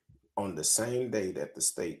on the same day that the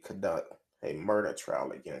state conduct a murder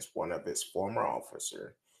trial against one of its former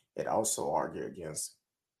officers, it also argued against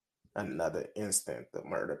another instant the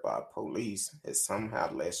murder by police is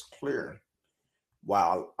somehow less clear,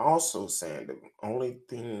 while also saying the only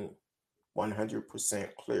thing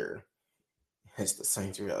 100% clear is the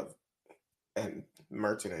sanctuary of and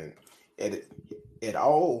merchant. It it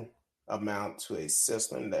all amount to a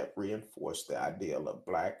system that reinforced the ideal of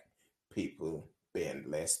black people being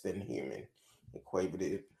less than human,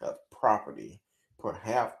 equated of property,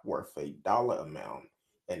 perhaps worth a dollar amount,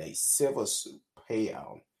 and a civil suit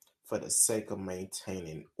payout for the sake of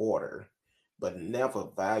maintaining order, but never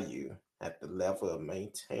value at the level of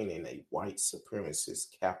maintaining a white supremacist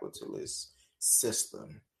capitalist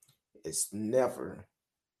system. It's never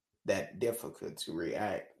that difficult to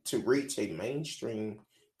react to reach a mainstream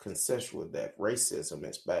consensus that racism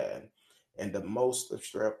is bad and the most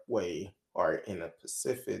abstract way or in a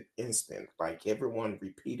specific instant, like everyone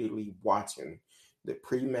repeatedly watching the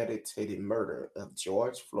premeditated murder of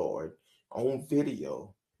George Floyd on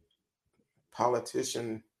video.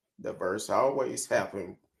 Politician diverse always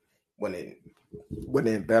happen when it when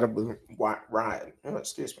it better be right. Oh,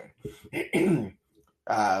 excuse me.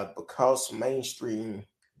 Because mainstream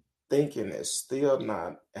thinking is still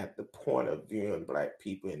not at the point of viewing black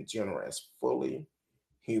people in general as fully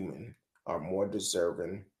human or more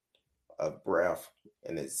deserving of breath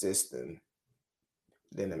and existence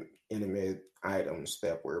than inanimate items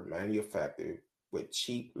that were manufactured with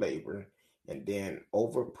cheap labor and then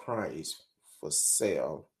overpriced for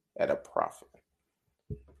sale at a profit.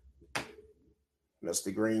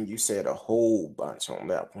 Mr. Green, you said a whole bunch on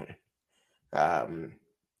that one. Um,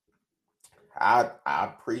 I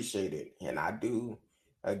appreciate it, and I do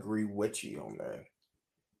agree with you on that.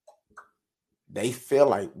 They feel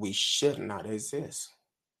like we should not exist.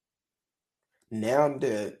 Now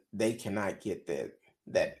that they cannot get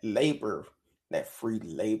that labor, that free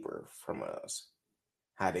labor from us,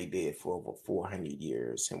 how they did for over 400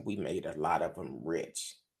 years, and we made a lot of them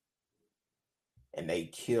rich, and they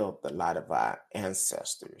killed a lot of our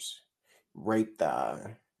ancestors, raped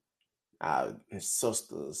our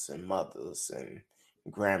sisters and mothers and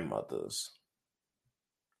grandmothers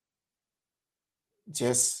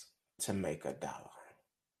just to make $1.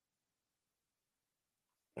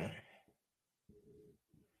 Mm,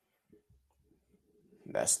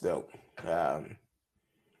 That's dope. Um,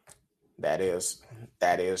 that is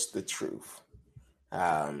the truth.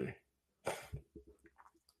 Um,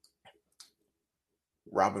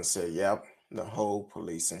 Robin said, "Yep, the whole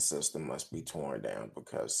policing system must be torn down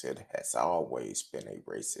because it has always been a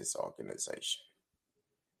racist organization."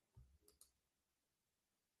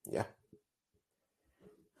 Yeah.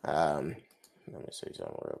 Um, Let me see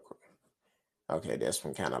something real quick. Okay, this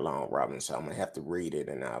one kind of long, Robin, so I'm gonna have to read it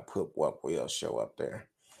and I'll put what will show up there.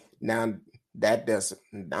 Now, that does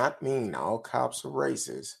not mean all cops are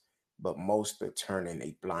racist, but most are turning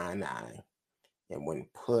a blind eye. And when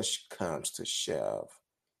push comes to shove,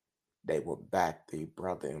 they will back the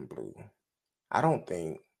brother in blue. I don't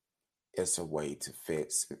think it's a way to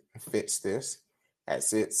fix this,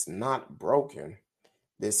 as it's not broken.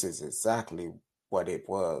 This is exactly what it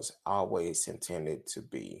was always intended to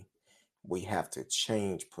be. We have to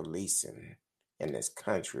change policing in this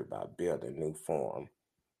country by building new form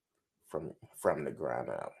from the ground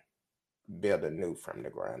up. Build anew from the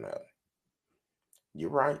ground up. You're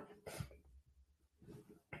right.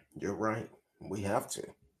 You're right. We have to.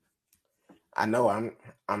 I know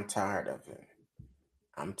I'm tired of it.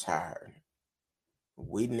 I'm tired.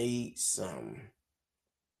 We need some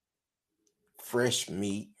fresh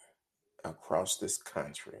meat across this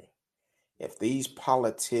country. If these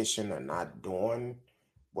politicians are not doing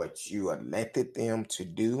what you elected them to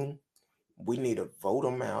do, we need to vote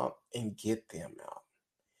them out and get them out.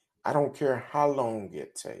 I don't care how long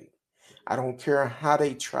it takes. I don't care how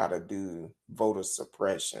they try to do voter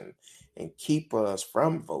suppression and keep us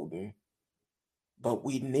from voting, but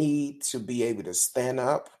we need to be able to stand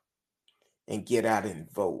up and get out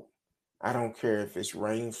and vote. I don't care if it's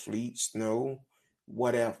rain, sleet, snow,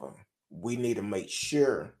 whatever. We need to make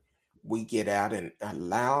sure we get out and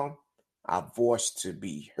allow our voice to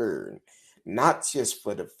be heard, not just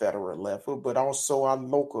for the federal level, but also our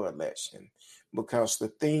local election. Because the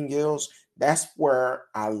thing is, that's where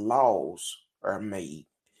our laws are made.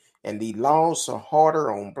 And the laws are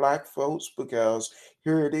harder on black folks because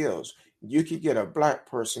here it is. You could get a black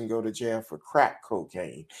person go to jail for crack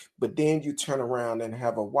cocaine, but then you turn around and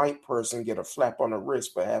have a white person get a slap on the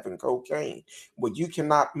wrist for having cocaine. Well, you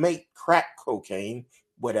cannot make crack cocaine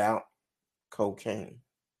without cocaine.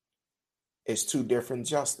 It's two different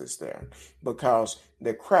justice there because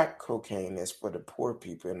the crack cocaine is for the poor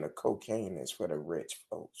people and the cocaine is for the rich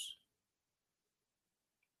folks.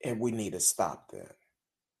 And we need to stop that.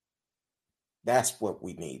 That's what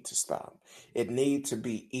we need to stop. It needs to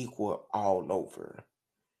be equal all over.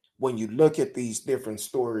 When you look at these different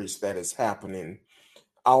stories that is happening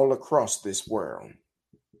all across this world,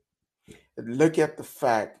 look at the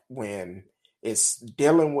fact when it's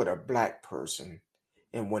dealing with a black person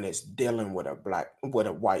and when it's dealing with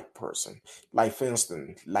a white person. Like for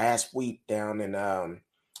instance, last week down in uh,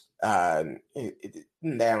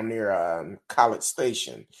 down near College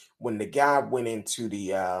Station, when the guy went into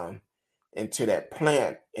that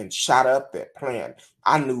plant and shot up that plant,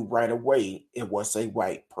 I knew right away it was a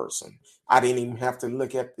white person. I didn't even have to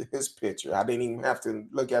look at his picture. I didn't even have to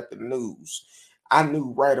look at the news. I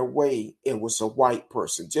knew right away it was a white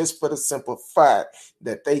person just for the simple fact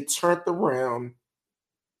that they turned around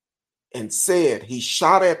and said he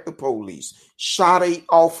shot at the police, shot a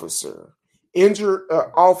officer, injured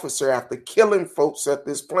an officer after killing folks at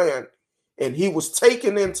this plant, and he was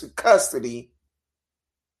taken into custody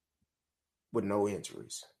with no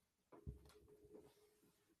injuries.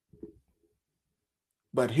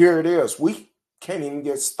 But here it is. We can't even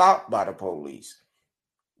get stopped by the police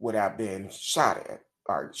without being shot at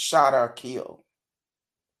or shot or killed.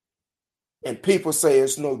 And people say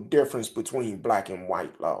there's no difference between black and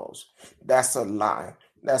white laws. That's a lie.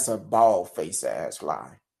 That's a bald-faced ass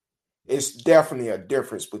lie. It's definitely a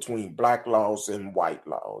difference between black laws and white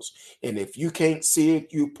laws. And if you can't see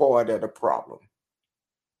it, you part of the problem.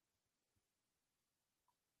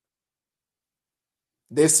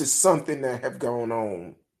 This is something that have gone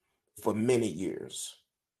on for many years.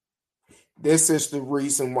 This is the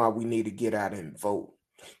reason why we need to get out and vote.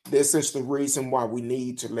 This is the reason why we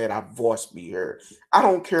need to let our voice be heard. I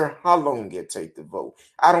don't care how long it takes to vote.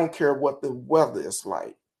 I don't care what the weather is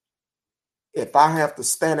like. If I have to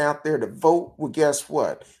stand out there to vote, well, guess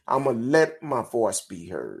what? I'm going to let my voice be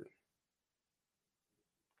heard.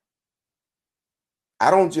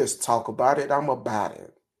 I don't just talk about it, I'm about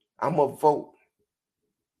it. I'm going to vote.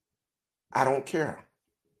 I don't care.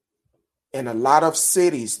 In a lot of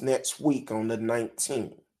cities next week on the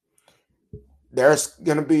 19th, there's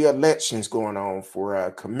going to be elections going on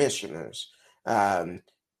for commissioners.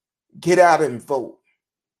 Get out and vote.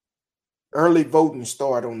 Early voting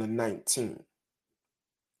start on the 19th.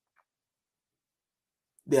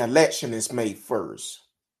 The election is May 1st.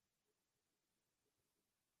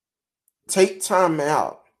 Take time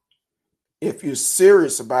out. If you're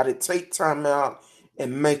serious about it, take time out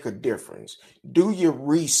and make a difference. Do your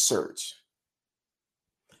research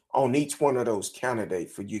on each one of those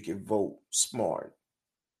candidates for you can vote smart.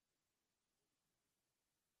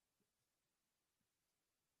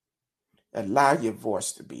 Allow your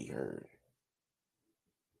voice to be heard.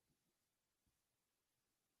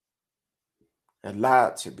 Allow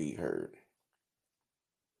it to be heard.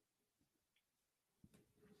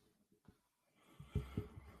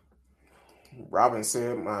 Robin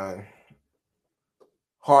said, my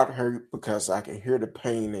heart hurt because I can hear the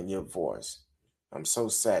pain in your voice. I'm so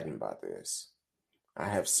saddened by this. I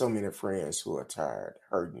have so many friends who are tired,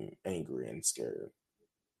 hurting, angry, and scared.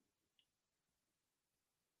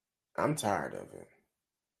 I'm tired of it.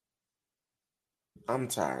 I'm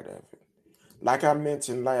tired of it. Like I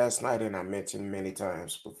mentioned last night and I mentioned many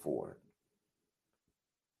times before,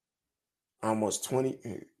 almost 20,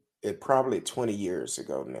 probably 20 years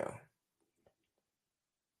ago now,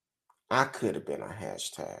 I could have been a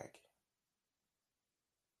hashtag.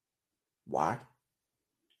 Why?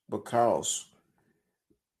 Because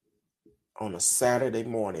on a Saturday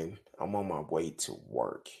morning, I'm on my way to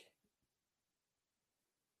work.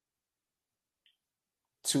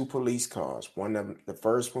 2 police cars. One of them, the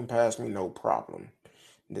first one passed me, no problem.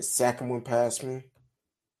 The second one passed me.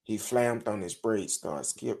 He slammed on his brakes,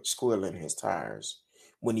 started squealing his tires.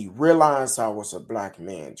 When he realized I was a black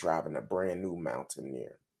man driving a brand new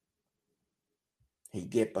Mountaineer, he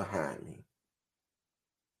get behind me.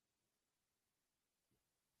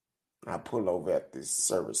 I pull over at this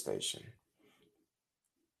service station.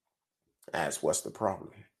 Asked, what's the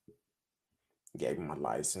problem? Gave him my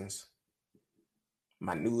license.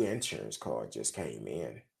 My new insurance card just came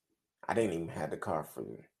in. I didn't even have the car for,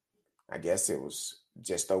 I guess it was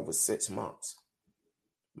just over 6 months.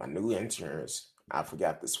 My new insurance, I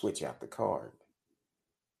forgot to switch out the card.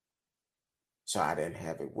 So I didn't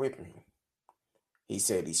have it with me. He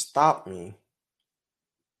said he stopped me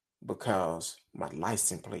because my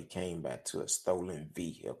license plate came back to a stolen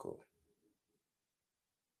vehicle.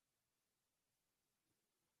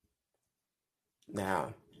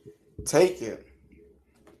 Now, take it.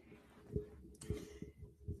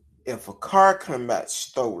 If a car come back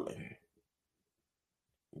stolen,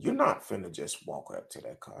 you're not finna just walk up to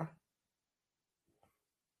that car.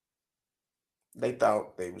 They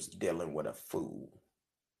thought they was dealing with a fool.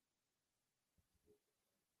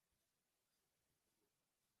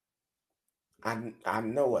 I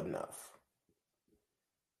know enough.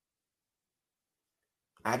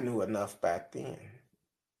 I knew enough back then.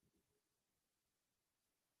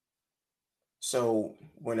 So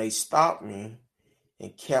when they stopped me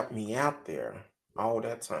and kept me out there all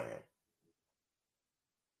that time,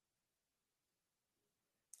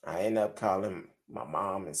 I ended up calling my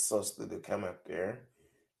mom and sister to come up there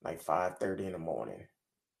like 5:30 in the morning.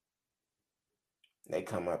 They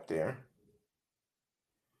come up there.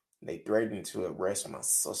 They threatened to arrest my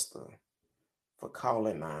sister for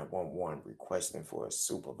calling 911 requesting for a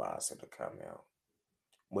supervisor to come out,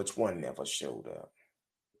 which one never showed up.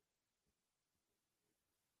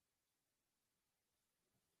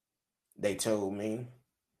 They told me,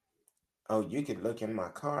 oh, you could look in my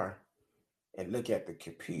car and look at the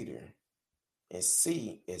computer and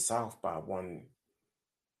see it's off by one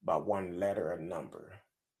letter or number.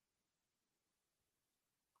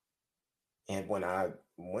 And when I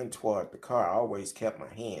went toward the car, I always kept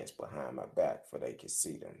my hands behind my back so they could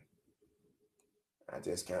see them. I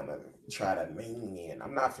just kind of try to lean in.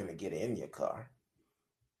 I'm not finna get in your car.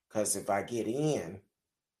 Because if I get in,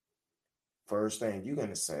 first thing you're going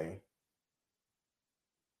to say,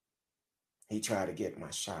 he tried to get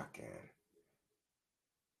my shotgun.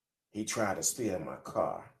 He tried to steal my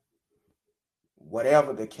car.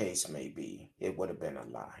 Whatever the case may be, it would have been a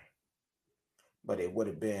lie. But it would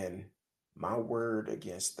have been my word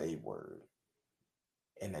against their word.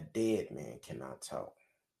 And a dead man cannot talk.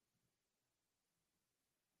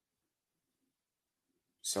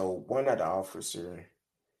 So one of the officers,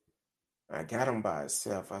 I got him by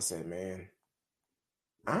himself. I said, man,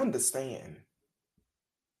 I understand.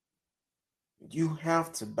 You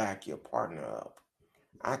have to back your partner up.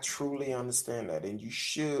 I truly understand that, and you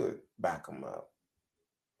should back them up.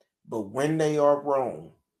 But when they are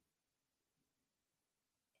wrong,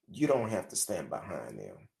 you don't have to stand behind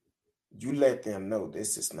them. You let them know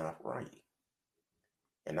this is not right.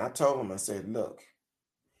 And I told him, I said, look,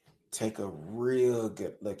 take a real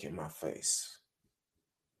good look in my face.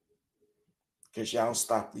 Because y'all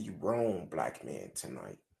stopped the wrong black man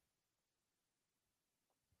tonight.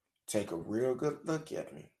 Take a real good look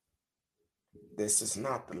at me. This is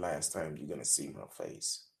not the last time you're going to see my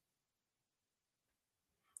face.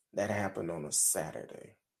 That happened on a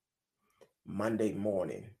Saturday. Monday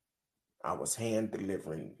morning, I was hand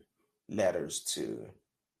delivering letters to,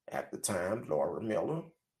 at the time, Laura Miller,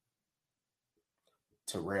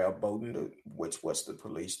 Terrell Bowden, which was the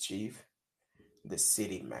police chief, the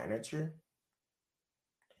city manager.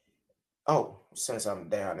 Oh, since I'm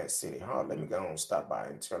down at City Hall, let me go and stop by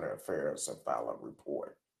Internal Affairs and file a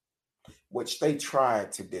report, which they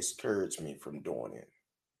tried to discourage me from doing it.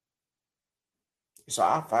 So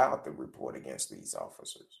I filed the report against these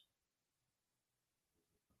officers.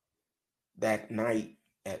 That night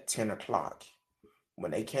at 10 o'clock,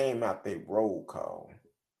 when they came out their roll call,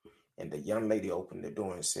 and the young lady opened the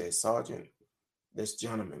door and said, Sergeant, this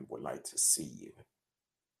gentleman would like to see you.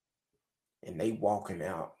 And they walking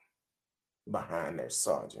out behind their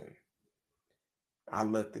sergeant. I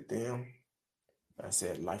looked at them. I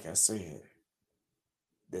said, like I said,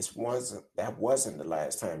 that wasn't the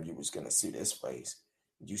last time you was going to see this face.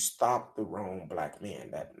 You stopped the wrong black man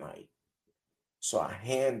that night. So I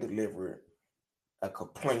hand delivered a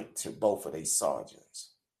complaint to both of these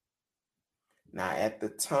sergeants. Now, at the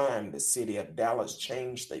time, the city of Dallas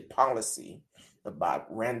changed their policy about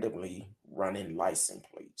randomly running license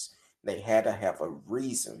plates. They had to have a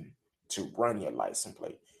reason to run your license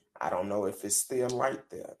plate. I don't know if it's still like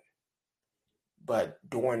that, but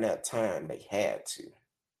during that time, they had to.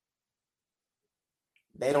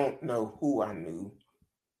 They don't know who I knew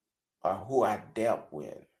or who I dealt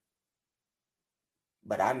with,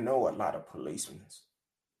 but I know a lot of policemen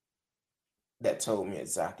that told me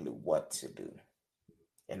exactly what to do,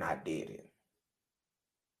 and I did it.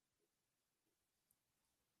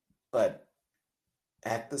 But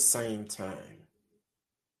at the same time,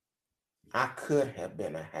 I could have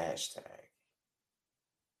been a hashtag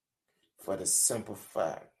for the simple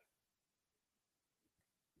fact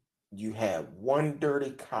you have one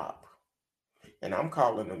dirty cop, and I'm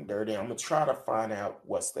calling him dirty. I'm going to try to find out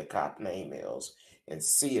what's the cop name is and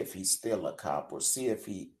see if he's still a cop or see if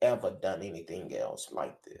he ever done anything else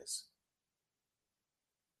like this.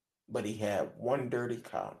 But he had one dirty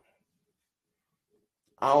cop,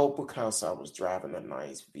 all because I was driving a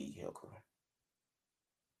nice vehicle.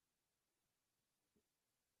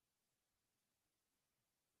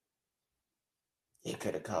 It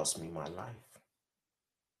could have cost me my life.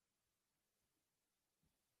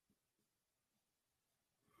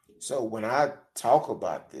 So when I talk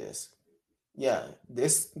about this, yeah,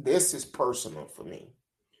 this is personal for me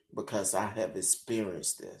because I have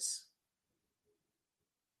experienced this.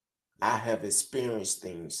 I have experienced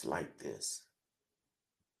things like this.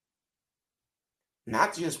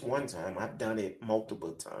 Not just one time, I've done it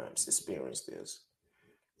multiple times, experienced this.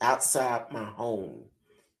 Outside my home,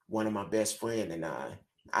 one of my best friend and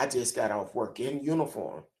I just got off work in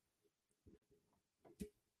uniform.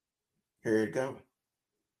 Here it go.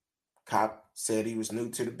 Cop said he was new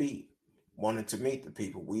to the beat, wanted to meet the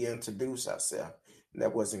people. We introduced ourselves.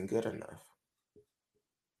 That wasn't good enough.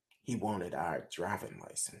 He wanted our driving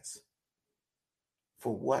license.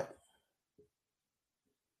 For what?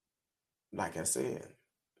 Like I said,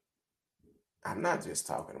 I'm not just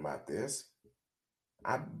talking about this.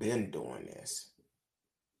 I've been doing this.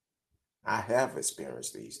 I have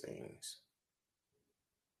experienced these things.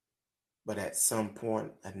 But at some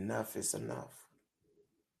point, enough is enough.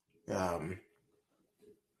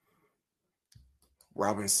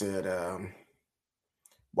 Robin said,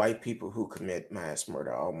 white people who commit mass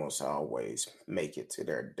murder almost always make it to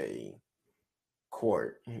their day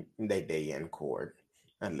in court,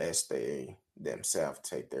 unless they themselves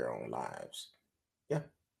take their own lives. Yeah,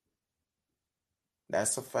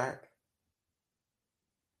 that's a fact.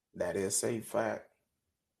 That is a fact.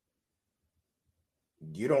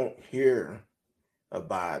 You don't hear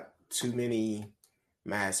about too many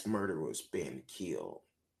mass murderers being killed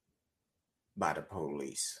by the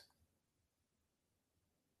police.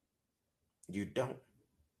 You don't.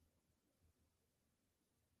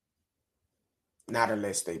 Not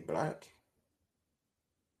unless they black.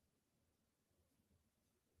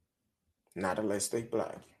 Not unless they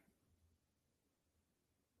black.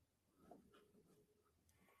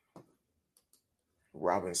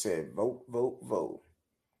 Robin said, vote, vote, vote.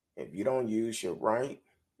 If you don't use your right,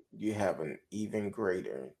 you have an even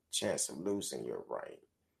greater chance of losing your right.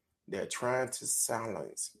 They're trying to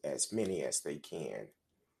silence as many as they can.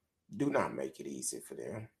 Do not make it easy for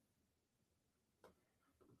them.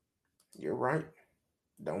 You're right.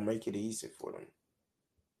 Don't make it easy for them.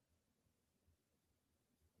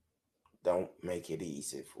 Don't make it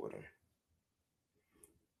easy for them.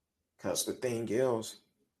 Because the thing is,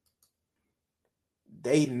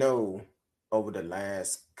 they know over the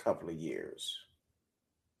last couple of years,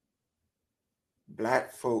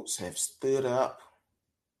 black folks have stood up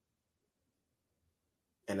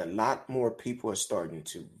and a lot more people are starting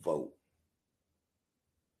to vote.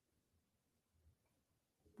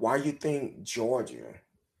 Why you think Georgia,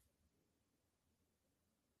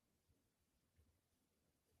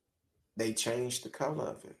 they changed the color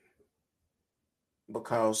of it?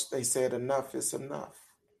 Because they said enough is enough.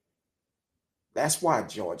 That's why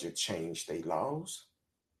Georgia changed their laws.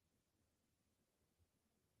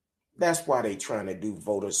 That's why they trying to do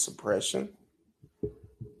voter suppression.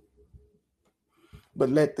 But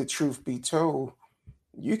let the truth be told,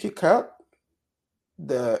 you could cut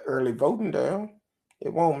the early voting down.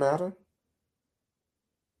 It won't matter.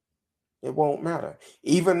 It won't matter.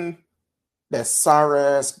 Even that sorry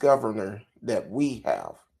ass governor that we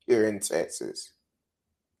have here in Texas,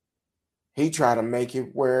 he tried to make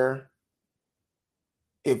it where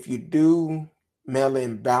if you do mail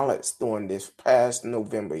in ballots during this past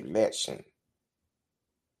November election,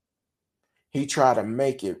 he tried to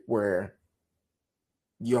make it where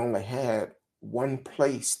you only had one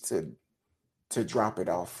place to drop it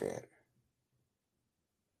off at.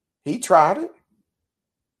 He tried it.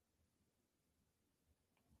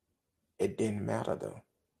 It didn't matter though.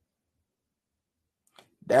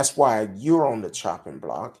 That's why you're on the chopping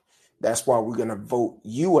block. That's why we're going to vote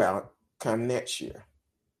you out come next year.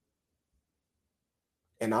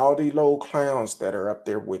 And all these little clowns that are up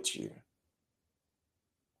there with you,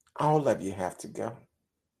 all of you have to go.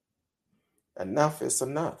 Enough is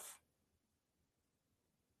enough.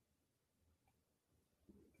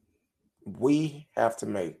 We have to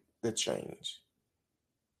make the change.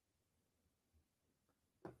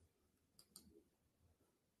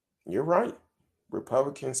 You're right.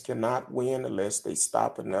 Republicans cannot win unless they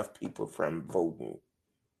stop enough people from voting.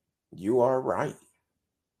 You are right.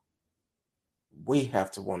 We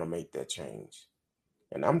have to want to make that change.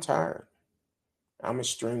 And I'm tired. I'm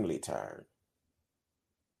extremely tired.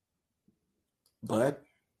 But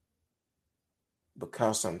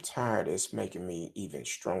because I'm tired, it's making me even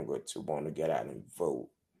stronger to want to get out and vote.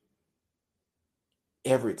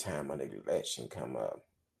 Every time an election come up,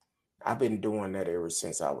 I've been doing that ever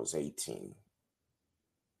since I was 18.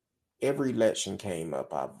 Every election came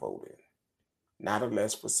up, I voted. Not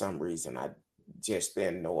unless for some reason I just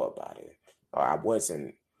didn't know about it or I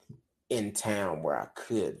wasn't in town where I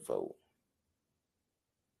could vote.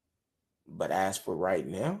 But as for right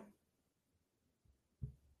now,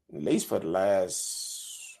 at least for the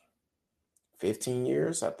last 15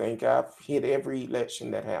 years, I think I've hit every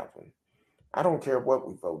election that happened. I don't care what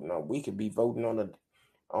we voting on. We could be voting on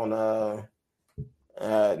the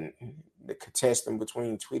contestant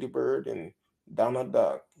between Tweety Bird and Donald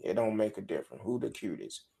Duck. It don't make a difference. Who the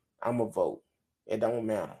cutest? I'm a vote. It don't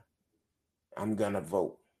matter. I'm gonna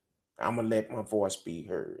vote. I'm gonna let my voice be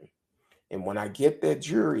heard. And when I get that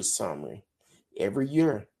jury summary every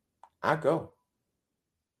year, I go.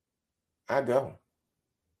 I go.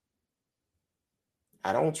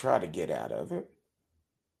 I don't try to get out of it.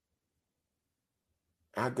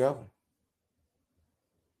 I go.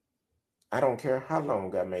 I don't care how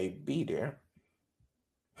long I may be there.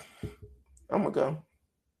 I'm gonna go.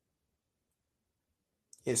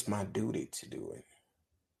 It's my duty to do it.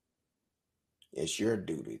 It's your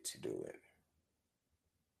duty to do it.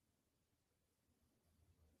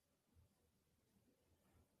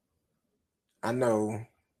 I know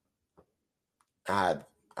I've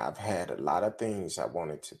I've had a lot of things I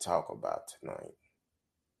wanted to talk about tonight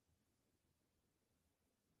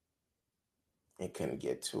and couldn't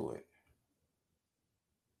get to it.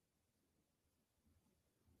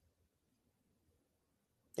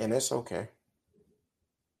 And it's okay.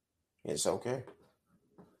 It's okay.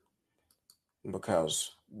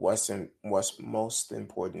 Because what's most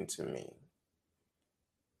important to me,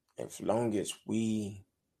 as long as we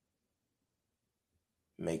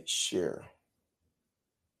make sure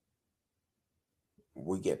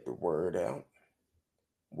we get the word out,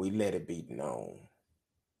 we let it be known.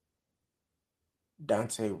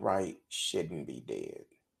 Dante Wright shouldn't be dead.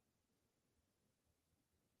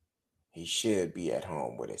 He should be at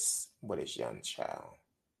home with his young child.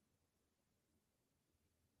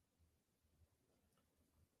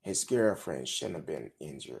 His girlfriend shouldn't have been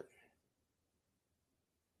injured.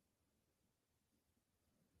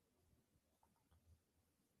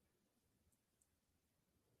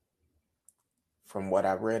 From what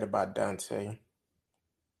I read about Dante,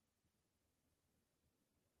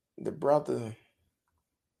 the brother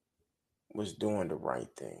was doing the right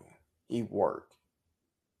thing. He worked.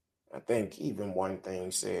 I think even one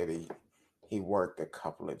thing said he worked a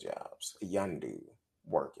couple of jobs. A young dude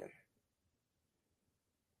working.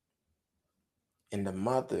 And the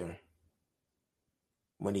mother,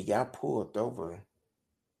 when he got pulled over,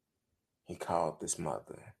 he called this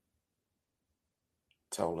mother,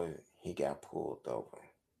 told her he got pulled over.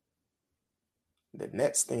 The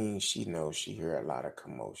next thing she knows, she hear a lot of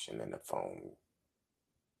commotion and the phone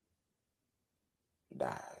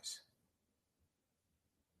dies.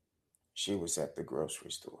 She was at the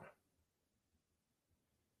grocery store.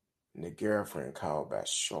 And the girlfriend called back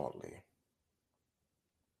shortly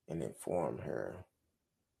and informed her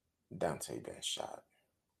Dante been shot.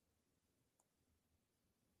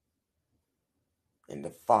 And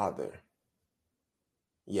the father,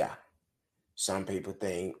 yeah, some people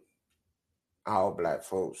think all black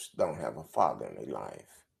folks don't have a father in their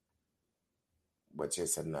life, but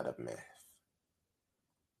it's another myth.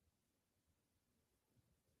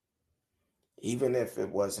 Even if it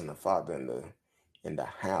wasn't a father in the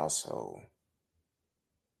household,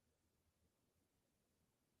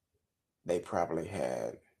 they probably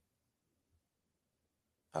had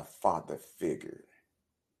a father figure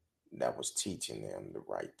that was teaching them the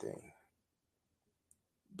right thing.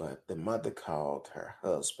 But the mother called her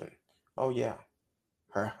husband. Oh yeah,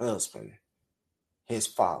 her husband, his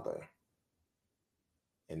father,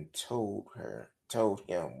 and told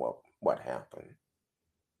him what happened.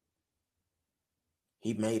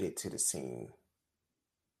 He made it to the scene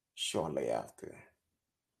shortly after.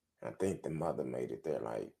 I think the mother made it there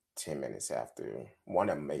like 10 minutes after. One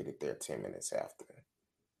of them made it there 10 minutes after.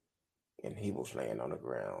 And he was laying on the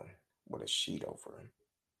ground with a sheet over him.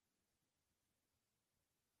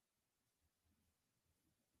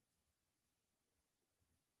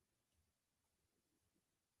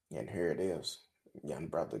 And here it is, young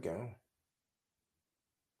brother gone.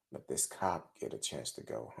 But this cop get a chance to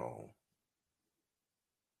go home.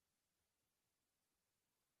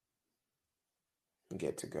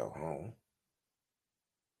 Get to go home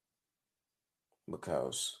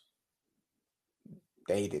because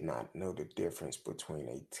they did not know the difference between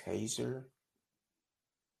a taser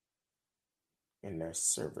and their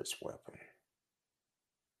service weapon.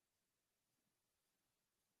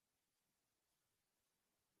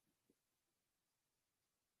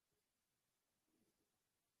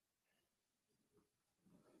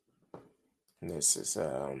 And this is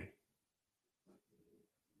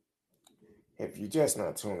if you're just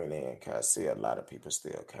not tuning in, cause I see a lot of people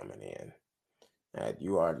still coming in.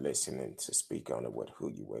 You are listening to Speak On It with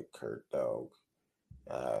Who You With, Kurt Dog.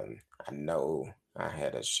 I know I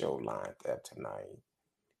had a show lined up tonight,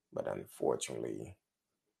 but unfortunately,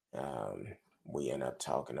 um, we end up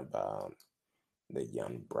talking about the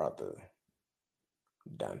young brother,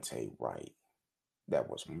 Dante Wright, that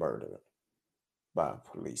was murdered by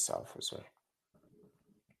a police officer.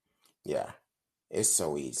 Yeah, it's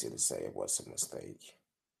so easy to say it was a mistake.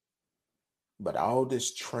 But all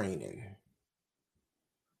this training,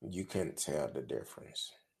 you can't tell the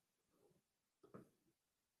difference.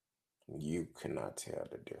 You cannot tell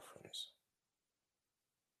the difference.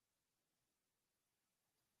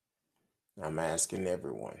 I'm asking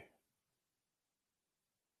everyone.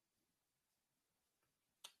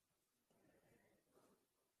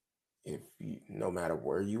 If you, no matter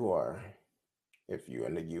where you are, if you're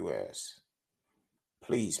in the U.S.,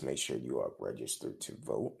 please make sure you are registered to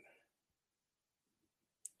vote.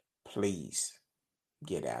 Please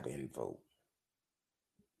get out and vote.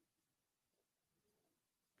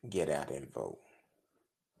 Get out and vote.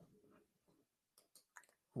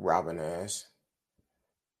 Robin asks,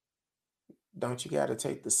 don't you got to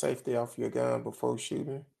take the safety off your gun before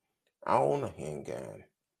shooting? I own a handgun,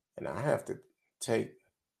 and I have to take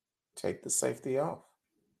the safety off.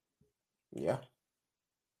 Yeah,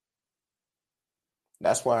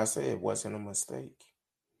 that's why I said it wasn't a mistake.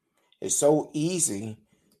 It's so easy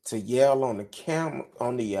to yell on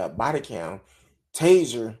the body cam,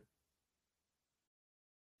 taser,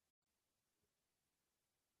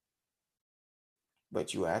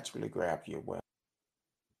 but you actually grab your weapon.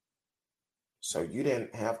 So you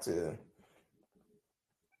didn't have to.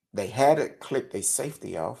 They had to click their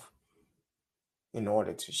safety off in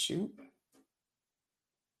order to shoot.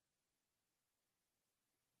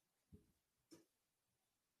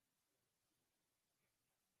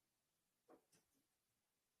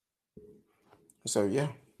 So yeah,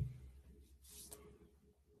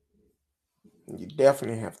 you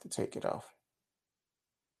definitely have to take it off.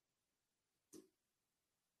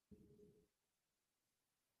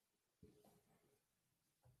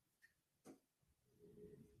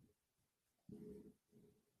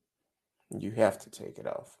 You have to take it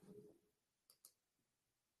off.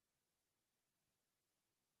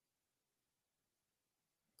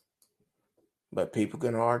 But people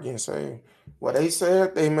can argue and say, well, they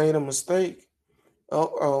said they made a mistake.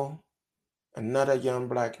 Oh, another young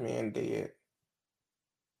black man dead.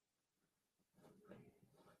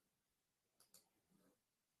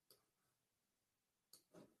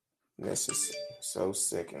 This is so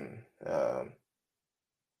sickening.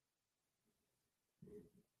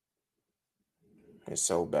 It's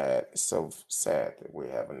so bad. It's so sad that we're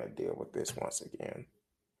having to deal with this once again.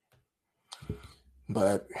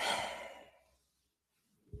 But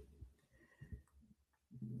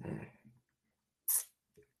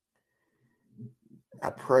I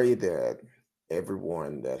pray that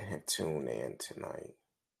everyone that have tuned in tonight,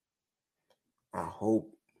 I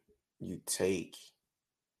hope you take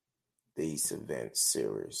these events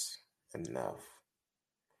serious enough,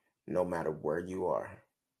 no matter where you are,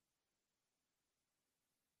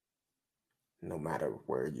 no matter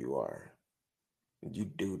where you are, you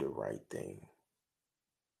do the right thing.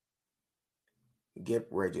 Get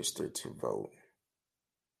registered to vote.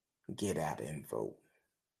 Get out and vote.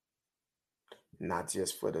 Not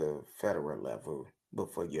just for the federal level,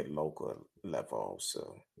 but for your local level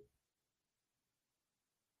also.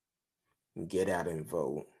 Get out and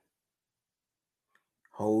vote.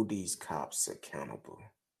 Hold these cops accountable.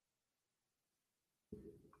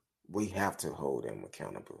 We have to hold them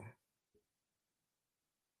accountable.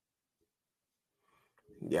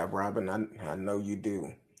 Yeah, Robin, I know you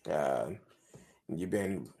do. Uh, you've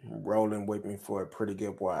been rolling with me for a pretty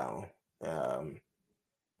good while. Um,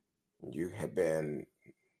 you have been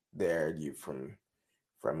there. You from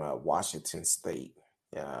Washington State.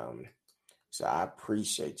 Um, so I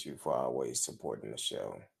appreciate you for always supporting the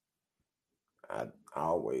show. I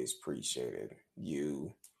always appreciated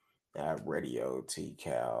you, Radio, T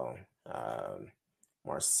Cal,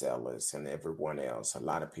 Marcellus, and everyone else. A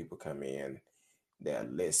lot of people come in, they'll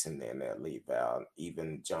listen and they'll leave out.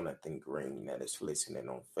 Even Jonathan Green, that is listening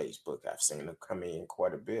on Facebook, I've seen him come in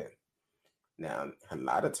quite a bit. Now, a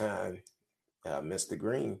lot of time, Mr.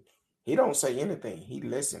 Green, he don't say anything. He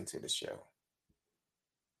listened to the show,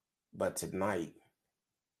 but tonight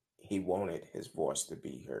he wanted his voice to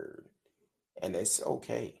be heard, and it's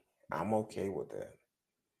okay. I'm okay with that.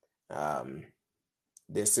 Um,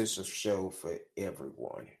 this is a show for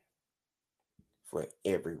everyone,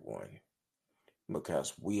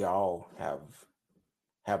 because we all have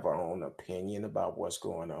our own opinion about what's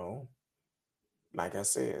going on. Like I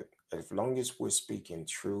said, as long as we're speaking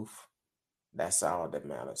truth, that's all that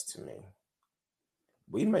matters to me.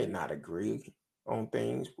 We may not agree on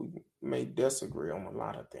things, we may disagree on a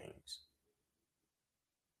lot of things,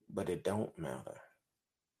 but it don't matter,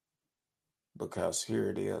 because here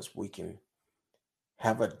it is, we can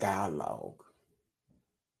have a dialogue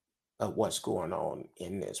of what's going on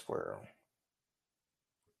in this world,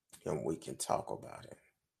 and we can talk about it.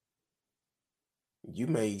 You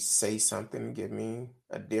may say something and give me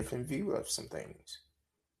a different view of some things.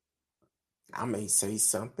 I may say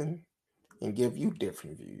something and give you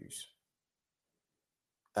different views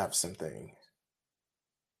of some things.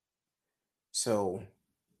 So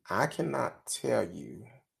I cannot tell you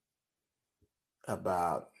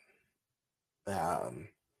about um,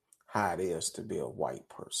 how it is to be a white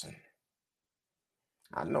person.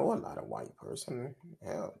 I know a lot of white person.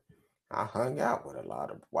 Hell, I hung out with a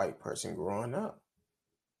lot of white person growing up,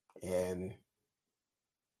 and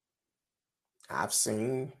I've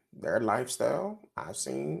seen their lifestyle. I've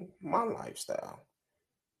seen my lifestyle.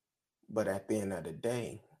 But at the end of the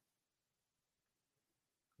day,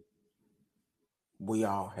 we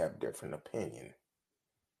all have different opinion.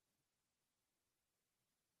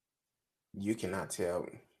 You cannot tell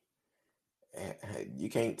you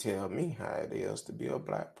can't tell me how it is to be a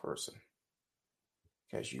black person,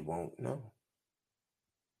 because you won't know.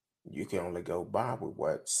 You can only go by with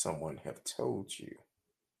what someone have told you.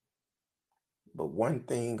 But one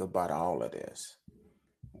thing about all of this,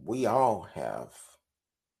 we all have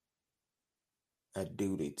a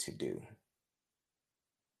duty to do.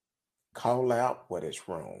 Call out what is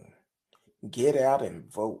wrong. Get out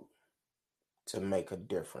and vote to make a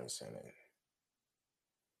difference in it.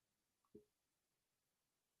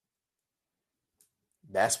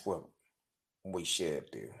 That's what we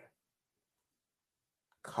should do.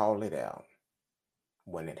 Call it out.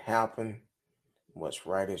 When it happened, What's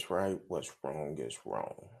right is right, what's wrong is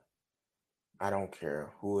wrong. I don't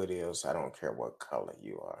care who it is, I don't care what color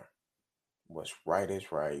you are. What's right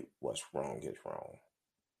is right, what's wrong is wrong.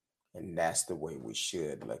 And that's the way we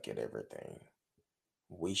should look at everything.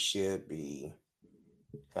 We should be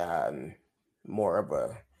um, more of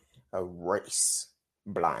a race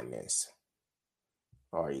blindness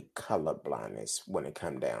or a color blindness when it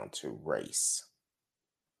comes down to race.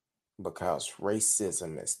 Because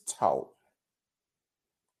racism is taught.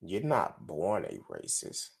 You're not born a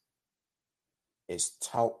racist. It's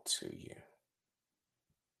taught to you.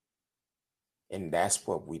 And that's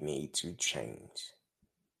what we need to change.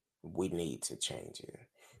 We need to change it.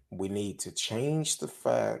 We need to change the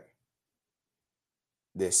fact,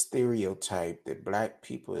 the stereotype that black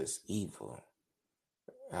people is evil.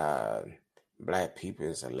 Uh, Black people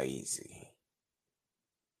is lazy.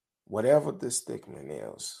 Whatever the stigma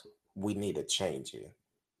is, we need to change it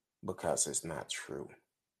because it's not true.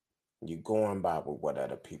 You're going by with what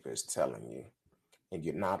other people is telling you, and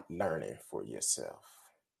you're not learning for yourself.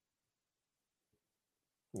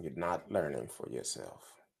 You're not learning for yourself.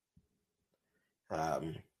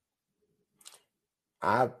 Um,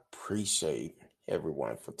 I appreciate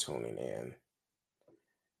everyone for tuning in.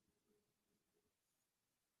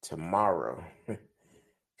 Tomorrow,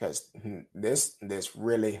 because this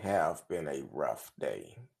really have been a rough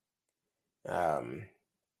day. Um,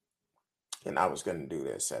 and I was going to do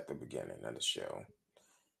this at the beginning of the show.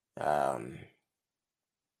 Um,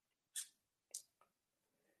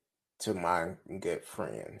 to my good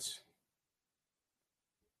friends,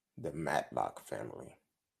 the Matlock family,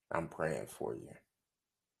 I'm praying for you.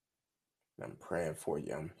 I'm praying for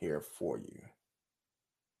you. I'm here for you.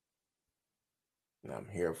 And I'm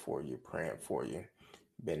here for you, praying for you.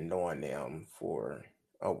 Been knowing them for,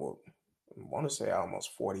 oh, well, I want to say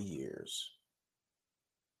almost 40 years.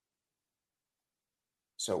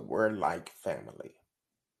 So we're like family.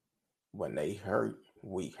 When they hurt,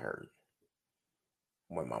 we hurt.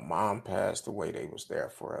 When my mom passed away, they was there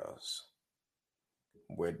for us.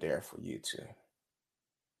 We're there for you too.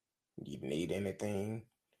 You need anything,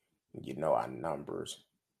 you know our numbers.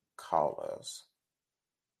 Call us.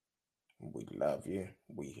 We love you.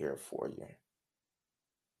 We here for you.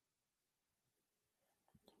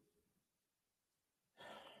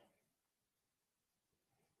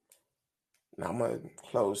 Now I'm gonna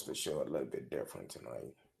close the show a little bit different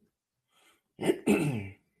tonight.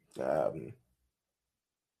 um,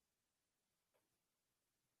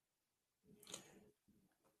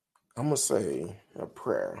 I'm gonna say a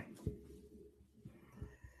prayer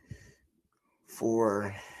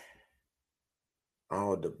for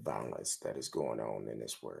all the violence that is going on in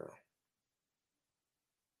this world.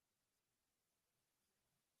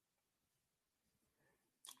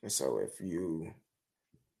 And so if you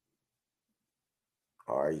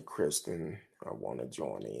are a Christian or want to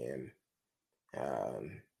join in,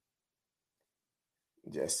 um,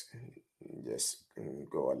 just just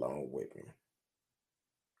go along with me.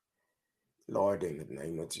 Lord, in the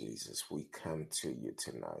name of Jesus, we come to you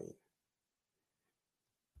tonight.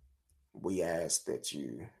 We ask that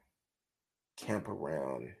you camp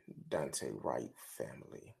around Dante Wright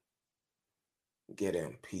family. Get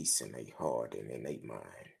them peace in their heart and in their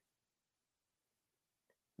mind.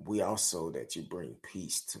 We also that you bring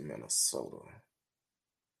peace to Minnesota.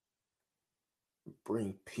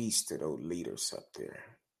 Bring peace to those leaders up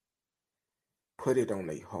there. Put it on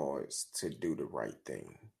their hearts to do the right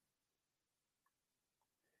thing.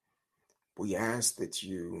 We ask that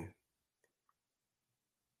you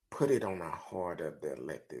put it on the heart of the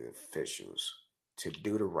elected officials to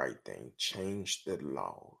do the right thing, change the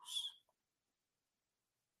laws,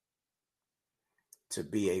 to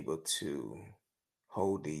be able to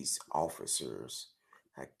hold these officers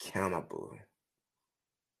accountable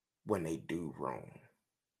when they do wrong.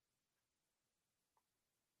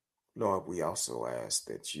 Lord, we also ask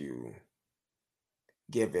that you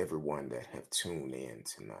give everyone that have tuned in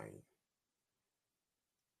tonight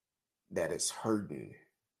that is hurting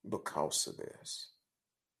because of this.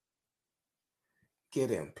 Give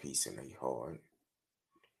them peace in their heart.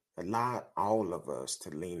 Allow all of us to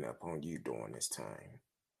lean upon you during this time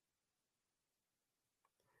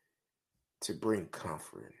to bring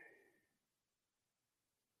comfort.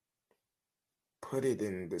 Put it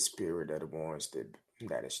in the spirit of the ones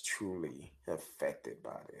that is truly affected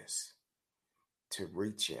by this to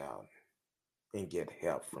reach out and get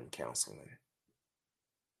help from counseling.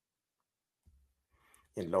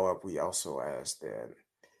 And Lord, we also ask that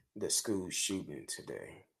the school shooting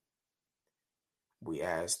today, we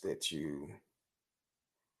ask that you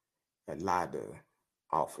allow the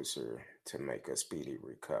officer to make a speedy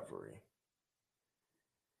recovery.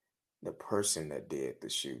 the person that did the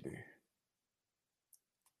shooting.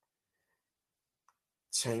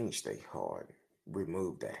 Change their heart,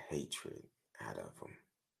 remove that hatred out of them.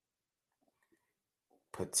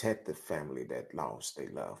 Protect the family that lost their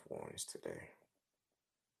loved ones today.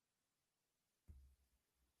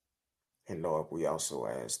 And Lord, we also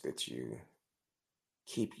ask that you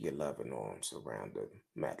keep your loving arms around the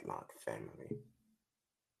Matlock family.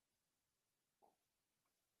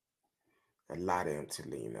 Allow them to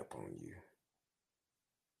lean up on you.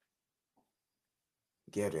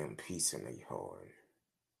 Give them peace in their heart.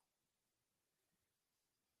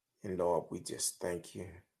 And Lord, we just thank you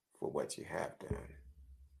for what you have done.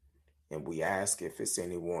 And we ask if it's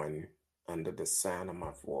anyone under the sound of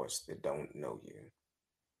my voice that don't know you,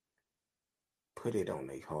 put it on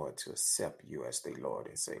their heart to accept you as their Lord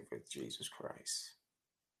and Savior, Jesus Christ.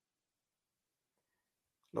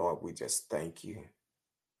 Lord, we just thank you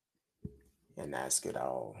and ask it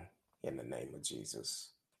all in the name of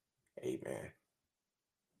Jesus. Amen.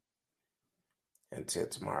 Until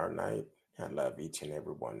tomorrow night, I love each and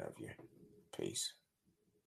every one of you. Peace.